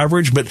 pretty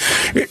average. But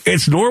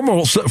it's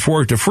normal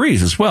for it to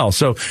freeze as well.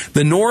 So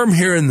the norm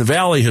here in the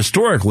valley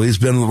historically has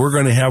been we're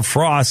going to have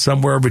frost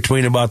somewhere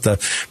between about the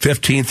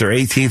 15th or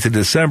 18th of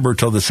December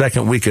till the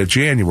second week of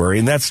January.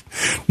 And that's,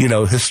 you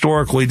know,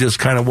 historically just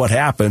kind of what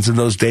happens. In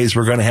those days,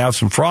 we're going to have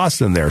some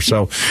frost in there.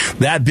 So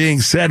that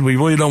being said, we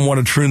really don't want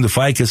to trim the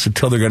ficus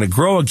until they're going to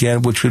grow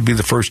again, which would be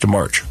the 1st of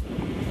March.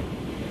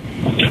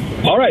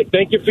 All right.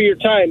 Thank you for your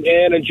time,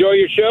 and enjoy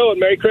your show, and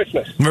Merry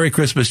Christmas. Merry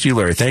Christmas to you,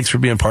 Larry. Thanks for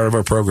being part of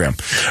our program.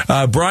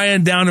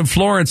 Brian down in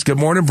Florence. Good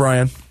morning,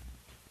 Brian.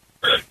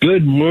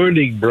 Good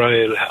morning,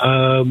 Brian.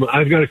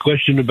 I've got a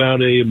question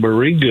about a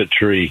moringa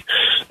tree.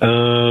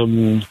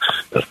 This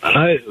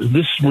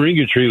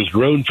moringa tree was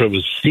grown from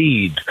a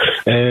seed,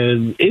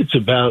 and it's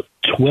about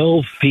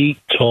 12 feet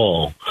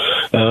tall.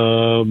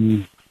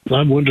 I'm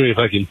wondering if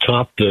I can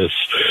top this.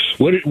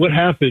 What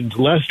happened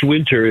last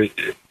winter?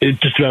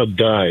 It just about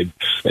died,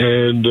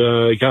 and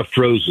it got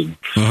frozen.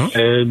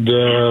 And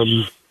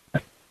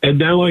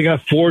now I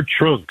got 4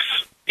 trunks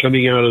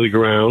coming out of the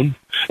ground,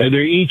 and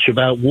they're each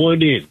about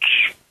 1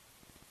 inch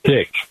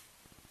thick.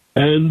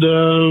 And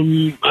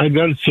I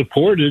got it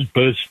supported,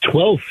 but it's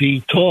 12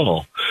 feet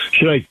tall.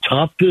 Should I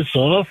top this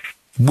off?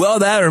 Well,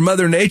 that or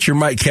Mother Nature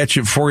might catch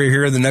it for you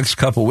here in the next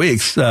couple of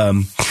weeks.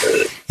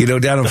 You know,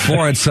 down in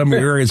Florence, some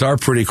areas are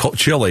pretty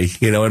chilly,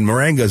 you know, and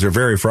moringas are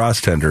very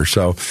frost tender.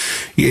 So,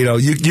 you know,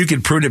 you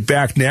could prune it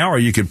back now, or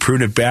you could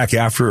prune it back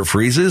after it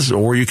freezes,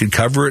 or you could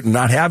cover it and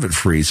not have it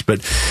freeze.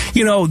 But,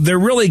 you know, they're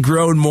really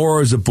grown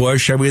more as a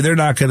bush. I mean, they're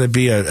not going to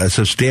be a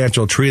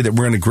substantial tree that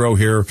we're going to grow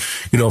here,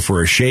 you know,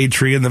 for a shade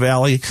tree in the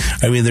valley.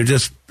 I mean,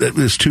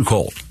 it's too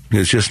cold.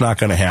 It's just not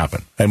going to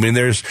happen. I mean,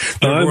 they're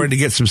going to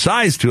get some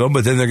size to them,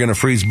 but then they're going to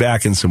freeze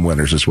back in some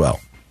winters as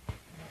well.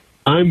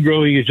 I'm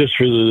growing it just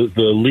for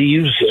the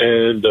leaves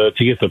and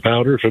to get the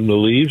powder from the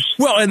leaves.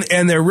 Well,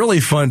 and they're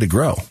really fun to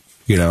grow,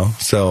 you know.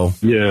 So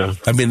yeah,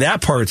 I mean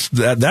that part's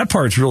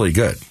really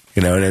good,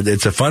 you know, and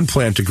it's a fun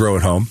plant to grow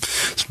at home.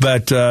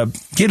 But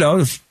you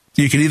know,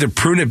 you can either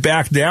prune it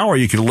back now, or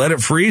you can let it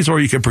freeze, or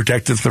you can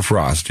protect it from the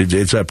frost.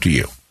 It's up to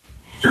you.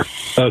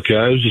 Okay,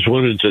 I was just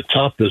wanting to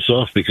top this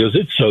off because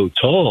it's so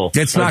tall.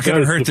 It's not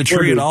going to hurt the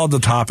tree at all to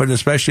top it,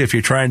 especially if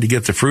you're trying to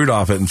get the fruit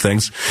off it and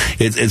things.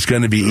 It's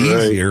going to be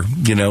easier,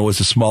 you know,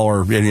 with a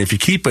smaller. And if you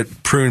keep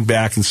it pruned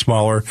back and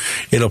smaller,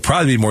 it'll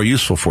probably be more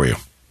useful for you.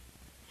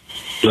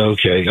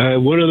 Okay,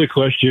 one other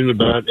question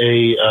about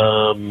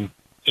a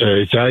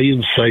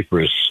Italian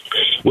cypress.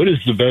 What is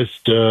the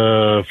best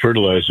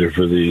fertilizer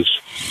for these?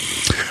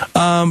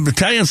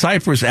 Italian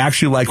cypress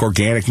actually like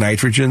organic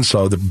nitrogen,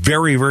 so the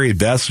very, very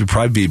best would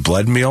probably be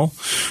blood meal.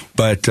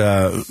 But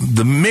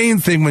the main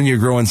thing when you're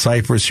growing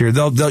cypress here,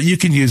 you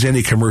can use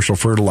any commercial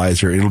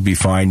fertilizer. It'll be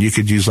fine. You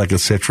could use like a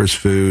citrus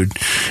food.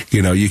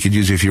 You could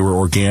use, if you were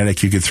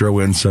organic, you could throw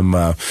in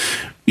some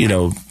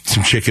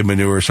some chicken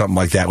manure or something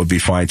like that would be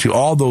fine too.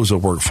 All those will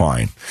work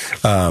fine.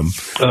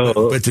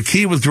 But the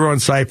key with growing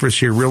cypress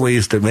here really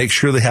is to make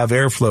sure they have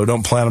airflow.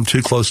 Don't plant them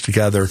too close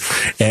together,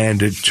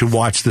 and to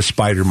watch the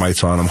spider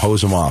mites on them.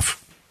 Hose them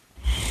off.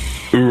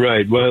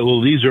 Right.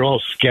 Well, these are all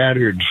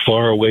scattered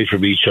far away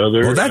from each other.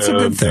 Well, that's a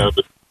good thing.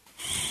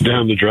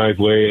 Down the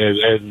driveway,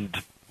 and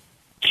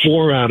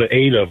 4 out of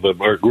 8 of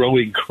them are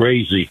growing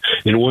crazy.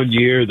 In 1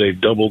 year, they've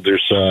doubled their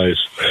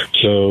size.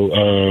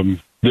 So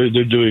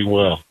they're doing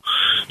well.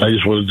 I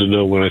just wanted to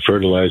know when I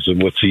fertilize them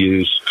what to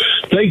use.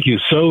 Thank you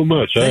so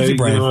much. Thank you,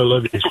 Brian. I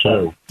love your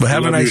show. Well,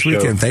 have a nice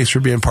weekend. Thanks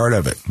for being part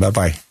of it.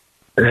 Bye-bye.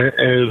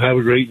 And have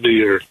a great New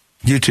Year.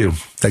 You too.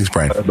 Thanks,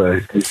 Brian.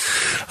 Bye-bye.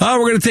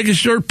 We're going to take a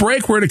short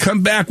break. We're going to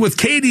come back with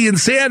Katie and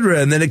Sandra,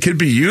 and then it could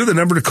be you. The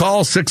number to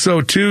call,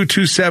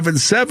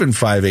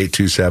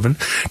 602-277-5827,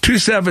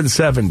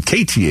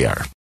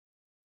 277-KTAR.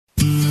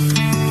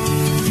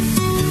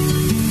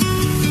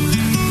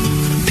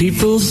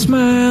 People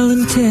smile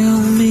and tell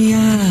me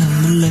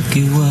I'm the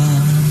lucky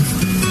one,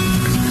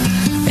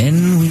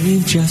 and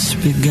we've just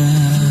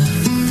begun.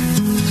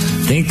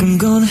 Think I'm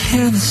gonna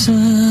have a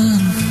son.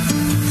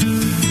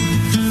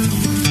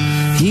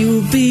 He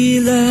will be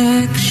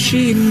like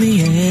she and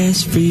me,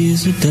 as free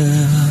as a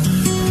dove,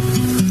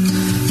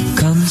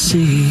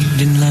 conceived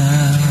in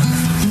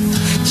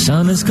love.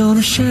 Sun is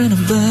gonna shine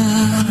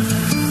above.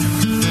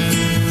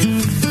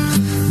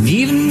 And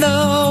even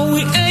though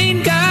we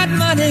ain't got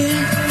money,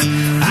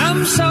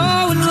 I'm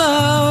so in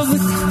love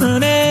with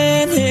honey,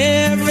 and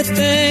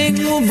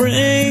everything will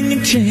bring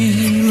a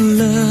chain of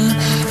love.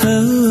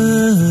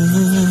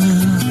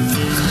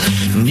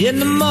 And in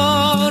the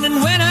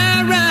morning when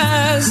I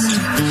rise,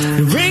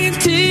 you bring a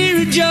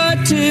tear of joy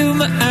to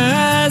my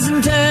eyes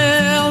and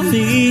tell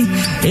me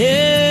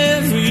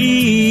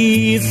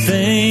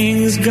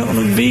everything's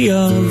gonna be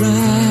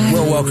alright.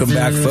 Well, welcome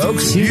back,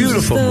 folks.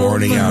 Beautiful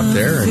morning out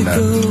there. And,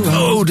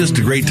 just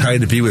a great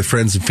time to be with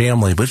friends and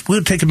family. But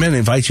we'll take a minute and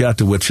invite you out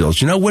to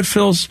Whitfill's. You know,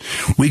 Whitfill's,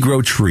 we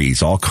grow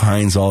trees, all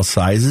kinds, all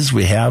sizes.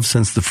 We have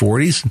since the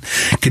 40s and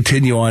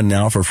continue on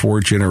now for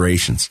 4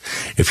 generations.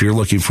 If you're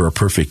looking for a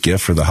perfect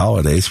gift for the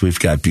holidays, we've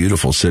got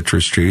beautiful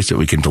citrus trees that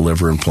we can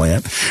deliver and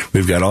plant.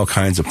 We've got all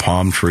kinds of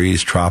palm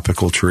trees,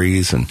 tropical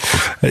trees, and,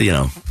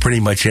 pretty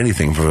much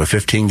anything from a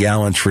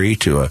 15-gallon tree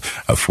to a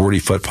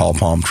 40-foot tall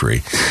palm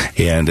tree.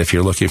 And if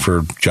you're looking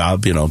for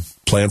job,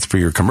 plants for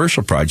your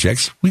commercial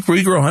projects,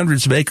 we grow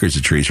hundreds of acres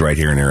of trees right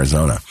here in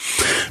Arizona.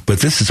 But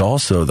this is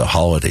also the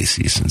holiday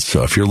season.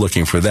 So if you're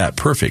looking for that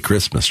perfect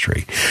Christmas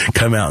tree,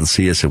 come out and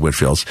see us at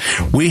Whitfill's.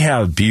 We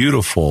have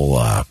beautiful,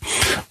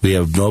 we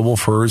have noble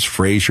firs,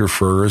 Fraser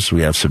firs.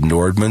 We have some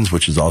Nordmans,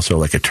 which is also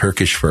like a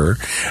Turkish fir,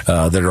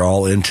 that are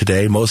all in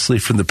today, mostly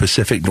from the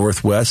Pacific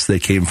Northwest. They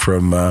came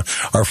from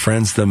our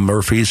friends, the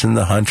Murphys and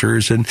the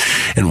Hunters, and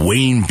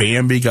Wayne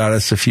Bambi got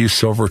us a few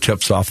silver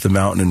tips off the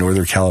mountain in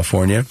Northern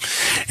California.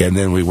 And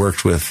then we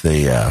worked with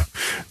the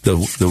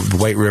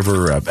White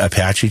River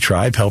Apache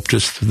tribe, helped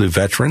us, the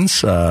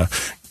veterans,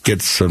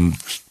 get some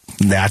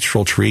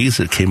natural trees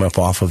that came up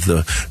off of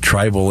the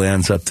tribal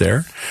lands up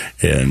there,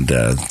 and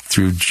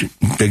through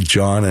Big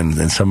John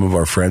and some of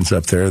our friends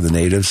up there, the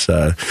natives.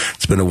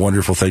 It's been a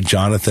wonderful thing.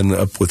 Jonathan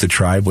up with the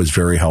tribe was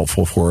very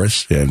helpful for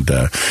us, and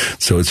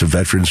so it's a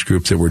veterans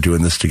group that we're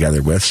doing this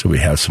together with. So we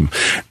have some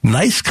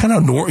nice kind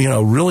of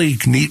really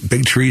neat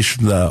big trees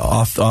from the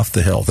off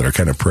the hill that are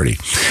kind of pretty.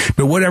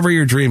 But whatever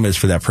your dream is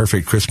for that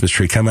perfect Christmas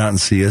tree, come out and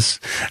see us.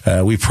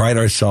 We pride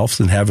ourselves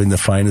in having the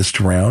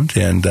finest around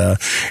and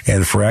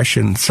fresh,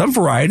 and some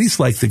varieties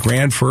like the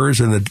Grand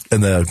Firs and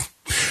the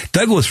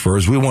Douglas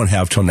firs we won't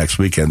have till next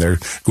weekend. They're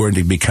going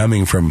to be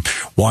coming from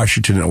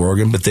Washington and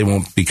Oregon, but they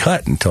won't be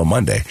cut until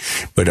Monday.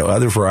 But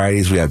other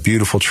varieties, we have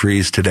beautiful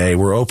trees today.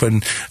 We're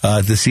open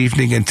this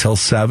evening until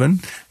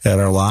 7 at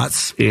our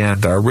lots,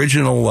 and our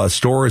original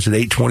store is at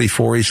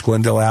 824 East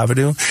Glendale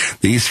Avenue.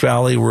 The East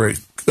Valley, we're at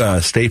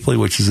Stapley,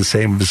 which is the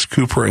same as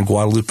Cooper and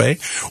Guadalupe,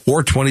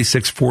 or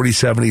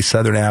 2640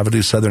 Southern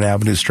Avenue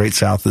straight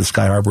south of the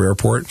Sky Harbor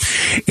Airport.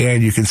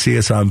 And you can see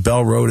us on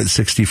Bell Road at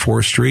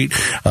 64th Street.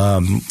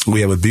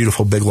 We have a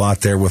beautiful big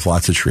lot there with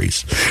lots of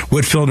trees.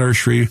 Whitfill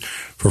Nursery,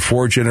 for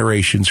 4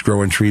 generations,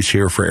 growing trees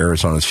here for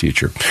Arizona's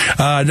future.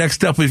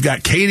 Next up, we've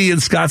got Katie in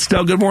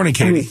Scottsdale. Good morning,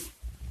 Katie.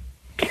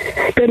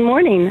 Good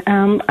morning.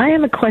 I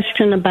have a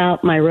question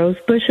about my rose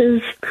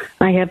bushes.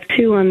 I have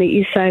 2 on the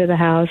east side of the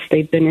house.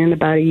 They've been in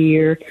about a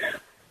year.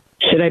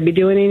 Should I be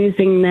doing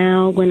anything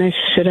now?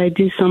 Should I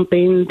do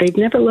something? They've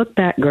never looked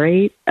that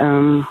great.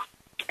 Well,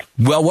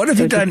 what have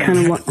you done?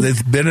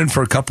 They've been in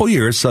for a couple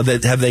years, so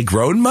have they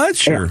grown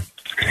much? Or?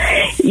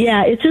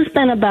 Yeah, it's just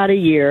been about a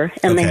year,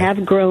 and they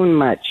have grown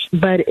much.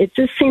 But it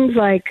just seems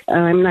like,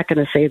 I'm not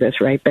going to say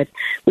this right, but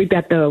we've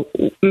got the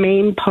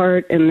main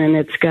part, and then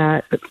it's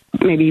got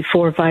maybe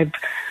 4 or 5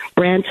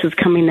 branches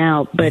coming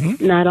out, but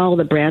not all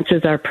the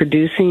branches are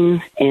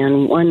producing,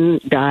 and one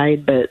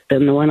died, but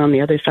then the one on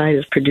the other side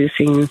is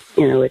producing.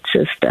 It's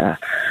just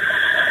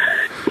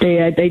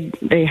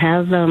they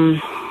have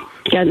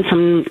gotten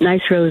some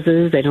nice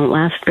roses. They don't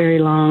last very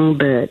long,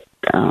 but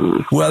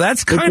well,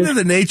 that's kind of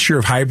the nature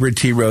of hybrid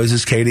tea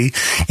roses, Katie.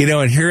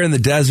 And here in the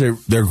desert,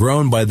 they're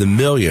grown by the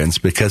millions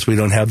because we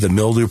don't have the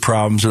mildew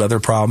problems and other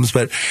problems.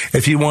 But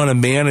if you want to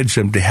manage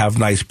them to have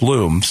nice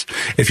blooms,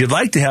 if you'd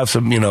like to have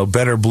some,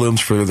 better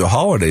blooms for the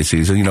holiday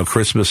season,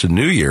 Christmas and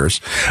New Year's,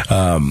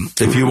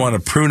 if you want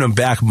to prune them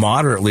back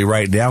moderately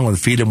right now and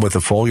feed them with a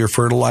foliar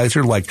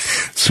fertilizer like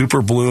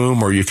Super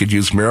Bloom, or you could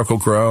use Miracle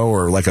Grow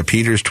or like a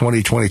Peters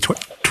 20,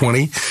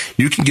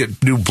 you can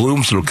get new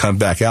blooms that'll come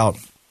back out.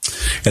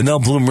 And they'll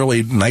bloom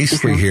really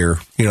nicely here,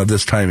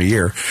 this time of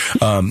year.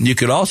 You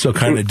could also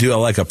kind of do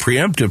like a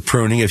preemptive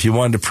pruning. If you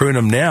wanted to prune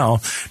them now,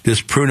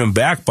 just prune them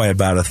back by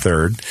about a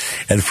third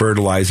and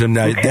fertilize them.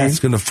 Now, that's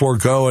going to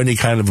forego any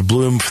kind of a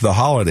bloom for the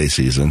holiday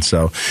season.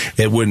 So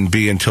it wouldn't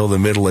be until the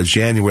middle of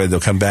January they'll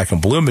come back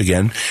and bloom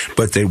again.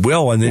 But they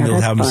will, and then you'll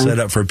have them set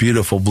up for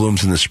beautiful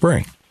blooms in the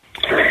spring.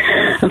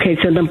 Okay,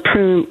 so the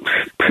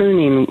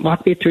pruning,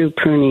 walk me through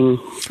pruning.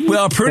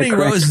 Well, pruning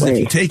roses, if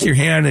you take your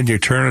hand and you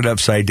turn it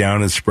upside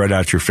down and spread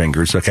out your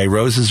fingers, okay,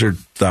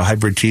 the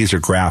hybrid teas are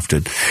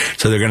grafted.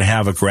 So they're going to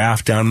have a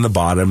graft down in the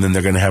bottom, and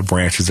they're going to have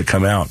branches that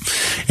come out.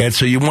 And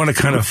so you want to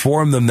kind of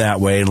form them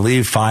that way and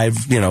leave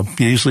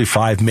usually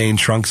 5 main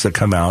trunks that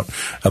come out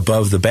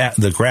above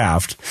the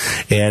graft.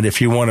 And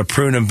if you want to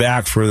prune them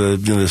back for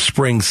the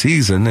spring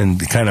season and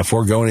kind of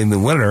foregoing the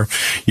winter,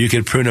 you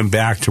could prune them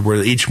back to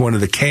where each one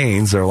of the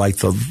canes are like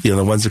the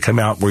ones that come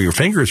out where your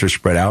fingers are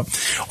spread out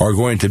are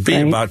going to be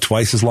about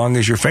twice as long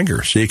as your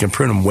fingers. So you can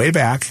prune them way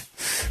back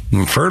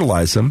and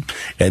fertilize them,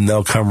 and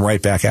they'll come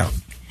right back out.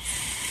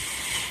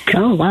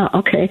 Oh, wow.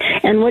 Okay.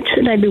 And what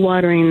should I be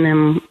watering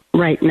them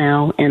right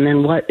now, and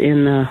then what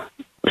in the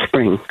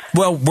spring?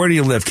 Well, where do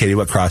you live, Katie?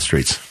 What cross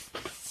streets?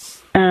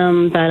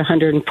 About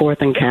 104th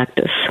and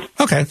Cactus.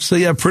 Okay. So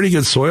you have pretty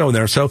good soil in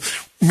there. So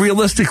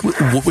realistically,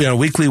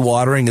 weekly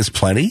watering is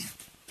plenty,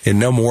 and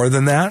no more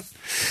than that.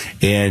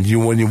 And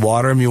when you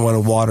water them, you want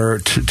to water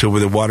to where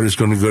the water is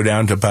going to go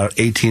down to about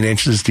 18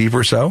 inches deep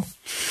or so.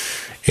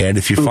 And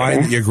if you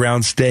find that your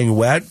ground's staying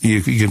wet,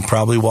 you can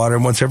probably water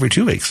them once every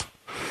 2 weeks.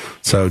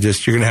 So you're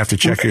going to have to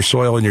check your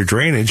soil and your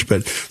drainage,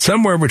 but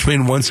somewhere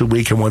between once a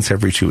week and once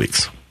every 2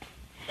 weeks.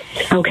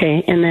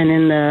 Okay, and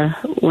then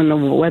when the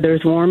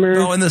weather's warmer?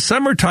 No, in the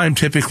summertime,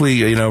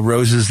 typically,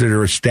 roses that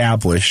are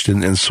established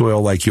in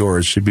soil like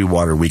yours should be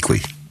watered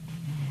weekly.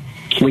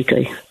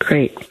 Weekly.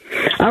 Great.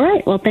 All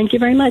right. Well, thank you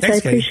very much.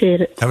 Thanks, I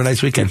appreciate it. Have a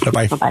nice weekend.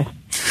 Bye-bye. Bye-bye.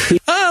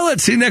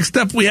 Let's see. Next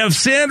up, we have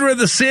Sandra,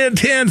 the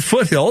Santan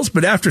Foothills.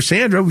 But after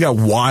Sandra, we got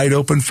wide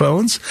open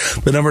phones.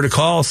 The number to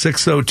call,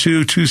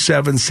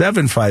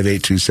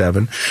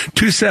 602-277-5827,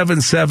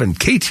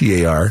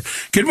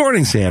 277-KTAR. Good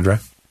morning,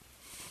 Sandra.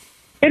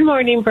 Good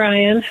morning,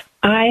 Brian.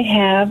 I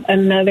have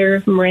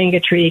another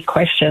moringa tree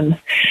question.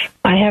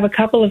 I have a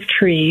couple of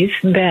trees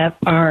that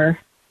are...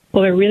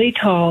 Well, they're really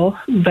tall,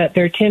 but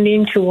they're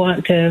tending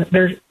to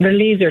their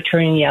leaves are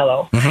turning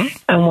yellow.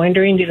 I'm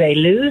wondering, do they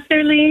lose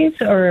their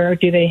leaves, or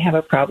do they have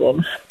a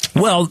problem?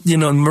 Well,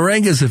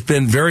 moringas have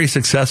been very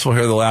successful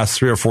here the last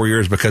 3 or 4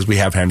 years because we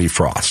have heavy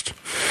frost.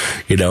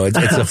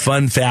 It's a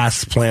fun,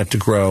 fast plant to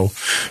grow,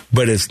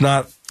 but it's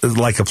not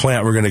like a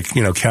plant we're going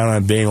to, count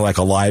on being like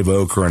a live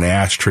oak or an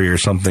ash tree or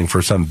something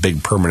for some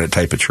big permanent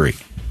type of tree.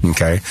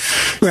 Okay.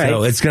 Right.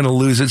 So it's going to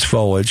lose its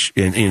foliage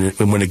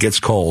when it gets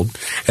cold,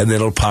 and then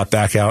it'll pop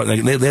back out.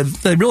 And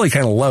they really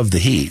kind of love the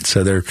heat.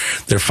 So they're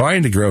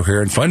fine to grow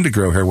here and fun to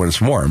grow here when it's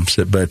warm.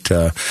 So, but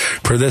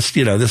for this,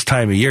 this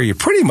time of year, you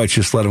pretty much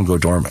just let them go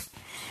dormant.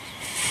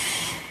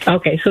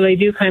 Okay. So they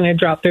do kind of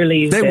drop their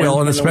leaves. They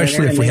will, and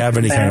especially if we have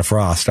any kind of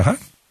frost.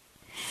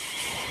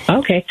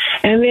 Okay.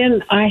 And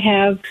then I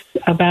have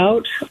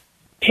about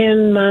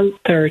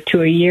 10-month or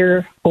to a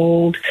year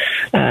old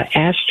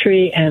ash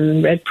tree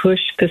and red push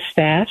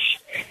pistache.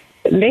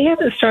 They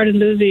haven't started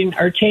losing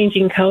or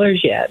changing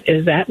colors yet.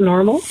 Is that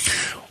normal?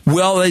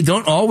 Well, they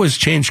don't always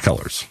change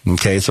colors.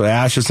 Okay, so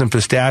ashes and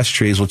pistache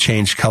trees will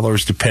change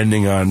colors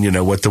depending on,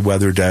 what the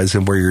weather does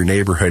and where your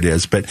neighborhood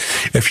is. But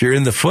if you're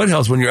in the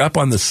foothills, when you're up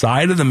on the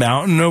side of the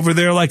mountain over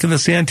there, like in the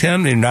Santan,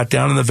 and you're not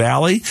down in the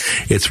valley,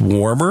 it's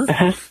warmer.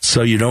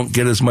 So you don't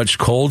get as much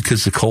cold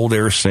because the cold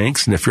air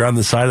sinks. And if you're on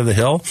the side of the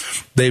hill,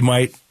 they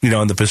might,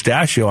 on the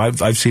pistachio,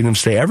 I've seen them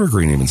stay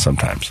evergreen even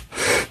sometimes.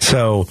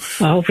 So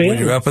when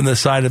you're up on the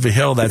side of a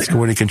hill, that's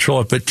going to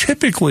control it. But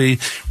typically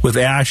with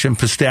ash and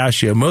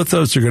pistachio, most of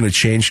those are going to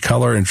change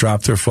color and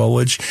drop their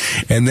foliage,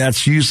 and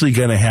that's usually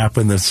going to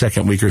happen the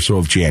second week or so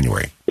of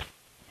January.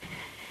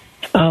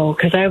 Oh,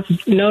 because I'm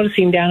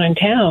noticing down in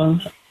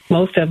town,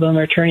 most of them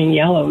are turning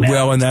yellow now.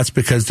 Well, and that's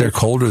because they're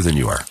colder than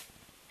you are.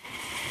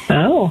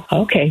 Oh,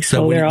 Oh, okay.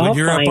 So when, they're all when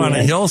you're fine up on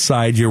then. a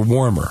hillside, you're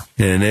warmer,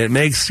 and it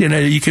makes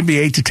you can be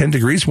 8 to 10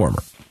 degrees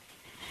warmer.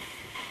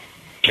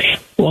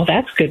 Well,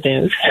 that's good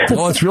news.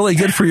 Well, it's really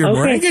good for your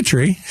Okay. moringa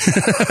tree.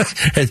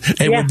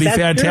 It would be that's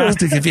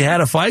fantastic true. if you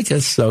had a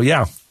ficus. So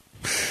yeah,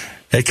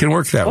 it can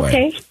work that way.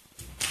 Okay.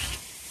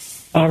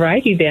 All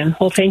righty then.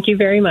 Well, thank you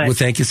very much. Well,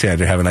 thank you,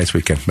 Sandra. Have a nice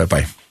weekend. Bye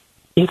bye.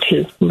 You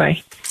too.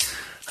 Bye.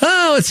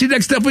 Oh, let's see.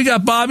 Next up, we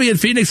got Bobby in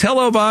Phoenix.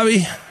 Hello,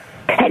 Bobby.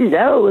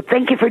 Hello.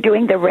 Thank you for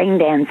doing the rain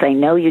dance. I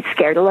know you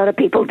scared a lot of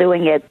people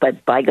doing it,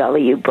 but by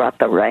golly, you brought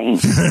the rain.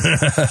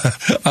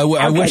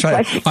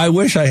 I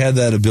wish I had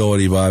that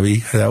ability, Bobby.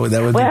 That would be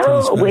pretty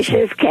Well, special.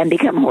 wishes can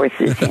become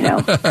horses, you know.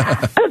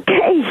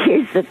 Okay,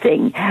 here's the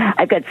thing.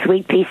 I've got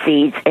sweet pea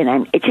seeds, and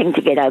I'm itching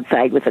to get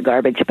outside with a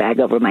garbage bag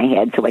over my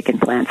head so I can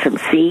plant some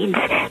seeds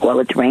while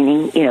it's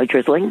raining,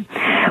 drizzling.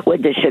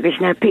 With the sugar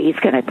snap peas,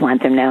 can I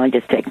plant them now and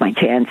just take my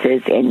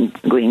chances? And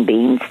green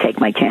beans, take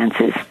my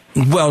chances?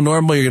 Well,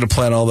 normally you're going to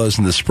plant all those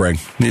in the spring,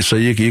 so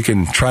you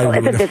can try to.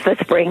 Is it the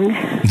spring?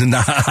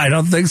 No, I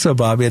don't think so,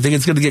 Bobby. I think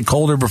it's going to get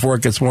colder before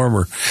it gets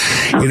warmer.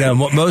 Okay.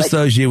 Most of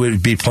those you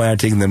would be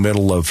planting in the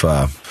middle of,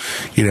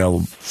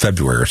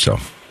 February or so.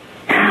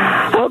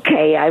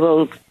 Okay, I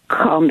will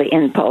calm the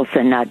impulse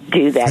and not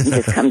do that and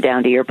just come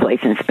down to your place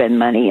and spend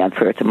money on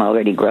for some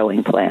already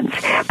growing plants.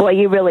 Boy,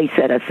 you really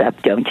set us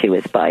up, don't you,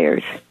 as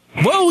buyers?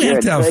 Well, we You're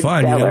have to a have good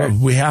fun. seller.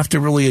 We have to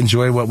really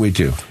enjoy what we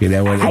do.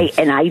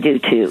 And I do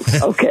too.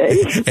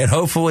 Okay. And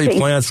hopefully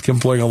plants can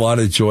bring a lot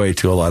of joy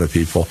to a lot of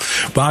people.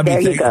 Bobby,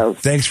 There you go.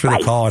 Thanks for the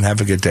call and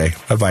have a good day.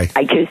 Bye-bye.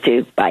 I choose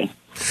to. Bye.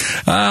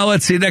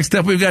 Let's see. Next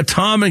up, we've got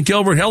Tom and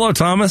Gilbert. Hello,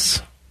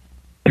 Thomas.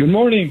 Good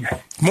morning.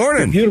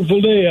 Morning. It's a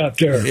beautiful day out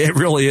there. It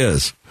really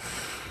is.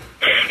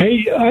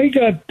 Hey, I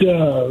got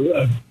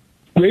a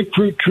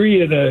grapefruit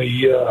tree and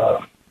a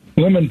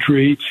lemon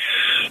tree,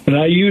 and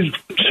I use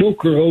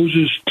soaker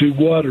hoses to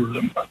water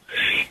them.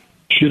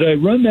 Should I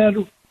run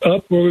that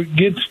up or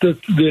against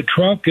the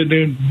trunk and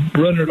then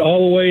run it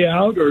all the way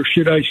out, or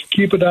should I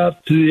keep it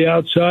out to the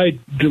outside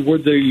to where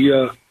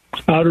the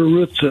outer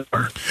roots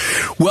are?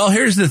 Well,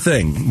 here's the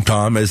thing,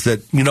 Tom, is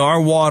that,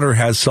 our water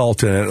has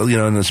salt in it,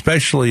 and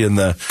especially in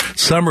the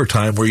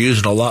summertime, we're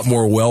using a lot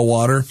more well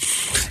water.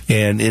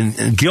 And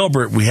in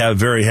Gilbert, we have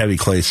very heavy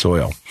clay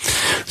soil.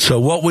 So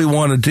what we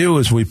want to do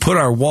is we put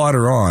our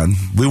water on,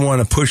 we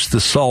want to push the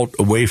salt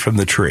away from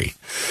the tree.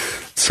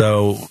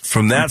 So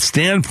from that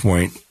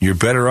standpoint, you're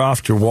better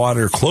off to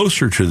water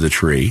closer to the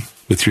tree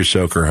with your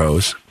soaker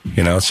hose.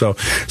 So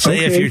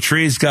say if your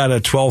tree's got a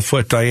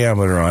 12-foot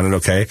diameter on it,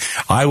 okay,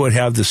 I would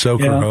have the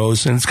soaker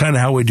hose, and it's kind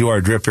of how we do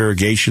our drip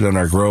irrigation on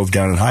our grove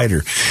down in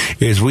Hyder,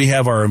 is we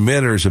have our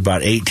emitters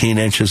about 18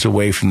 inches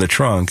away from the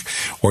trunk,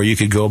 or you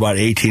could go about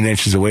 18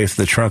 inches away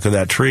from the trunk of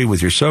that tree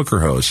with your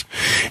soaker hose.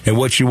 And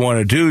what you want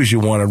to do is you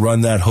want to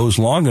run that hose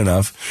long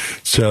enough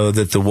so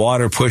that the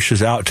water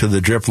pushes out to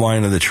the drip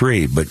line of the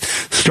tree, but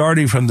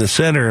starting from the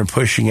center and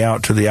pushing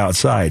out to the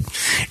outside.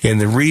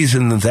 And the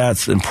reason that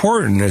that's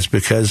important is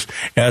because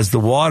as the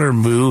water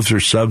moves or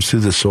subs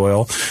through the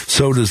soil,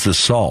 so does the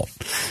salt.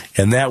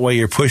 And that way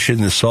you're pushing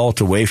the salt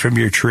away from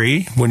your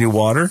tree when you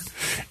water,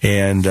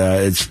 and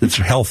it's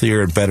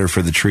healthier and better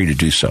for the tree to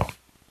do so.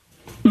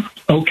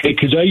 Okay,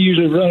 because I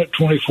usually run it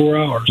 24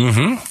 hours.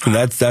 Mm-hmm.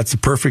 And that's the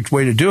perfect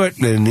way to do it.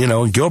 And,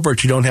 in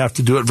Gilbert, you don't have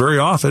to do it very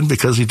often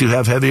because you do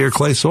have heavier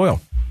clay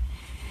soil.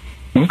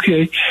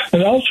 Okay.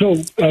 And also,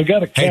 I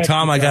got a cat. Hey,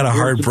 Tom, I got a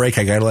hard break.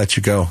 I got to let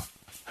you go.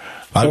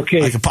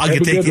 Okay. I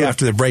can take you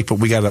after the break, but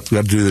we got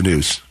to do the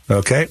news.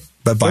 Okay?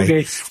 Bye-bye.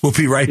 Okay. We'll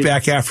be right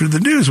back after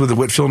the news with the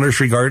Whitfill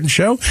Nursery Garden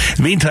Show. In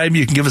the meantime,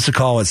 you can give us a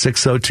call at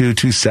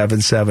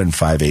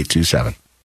 602-277-5827.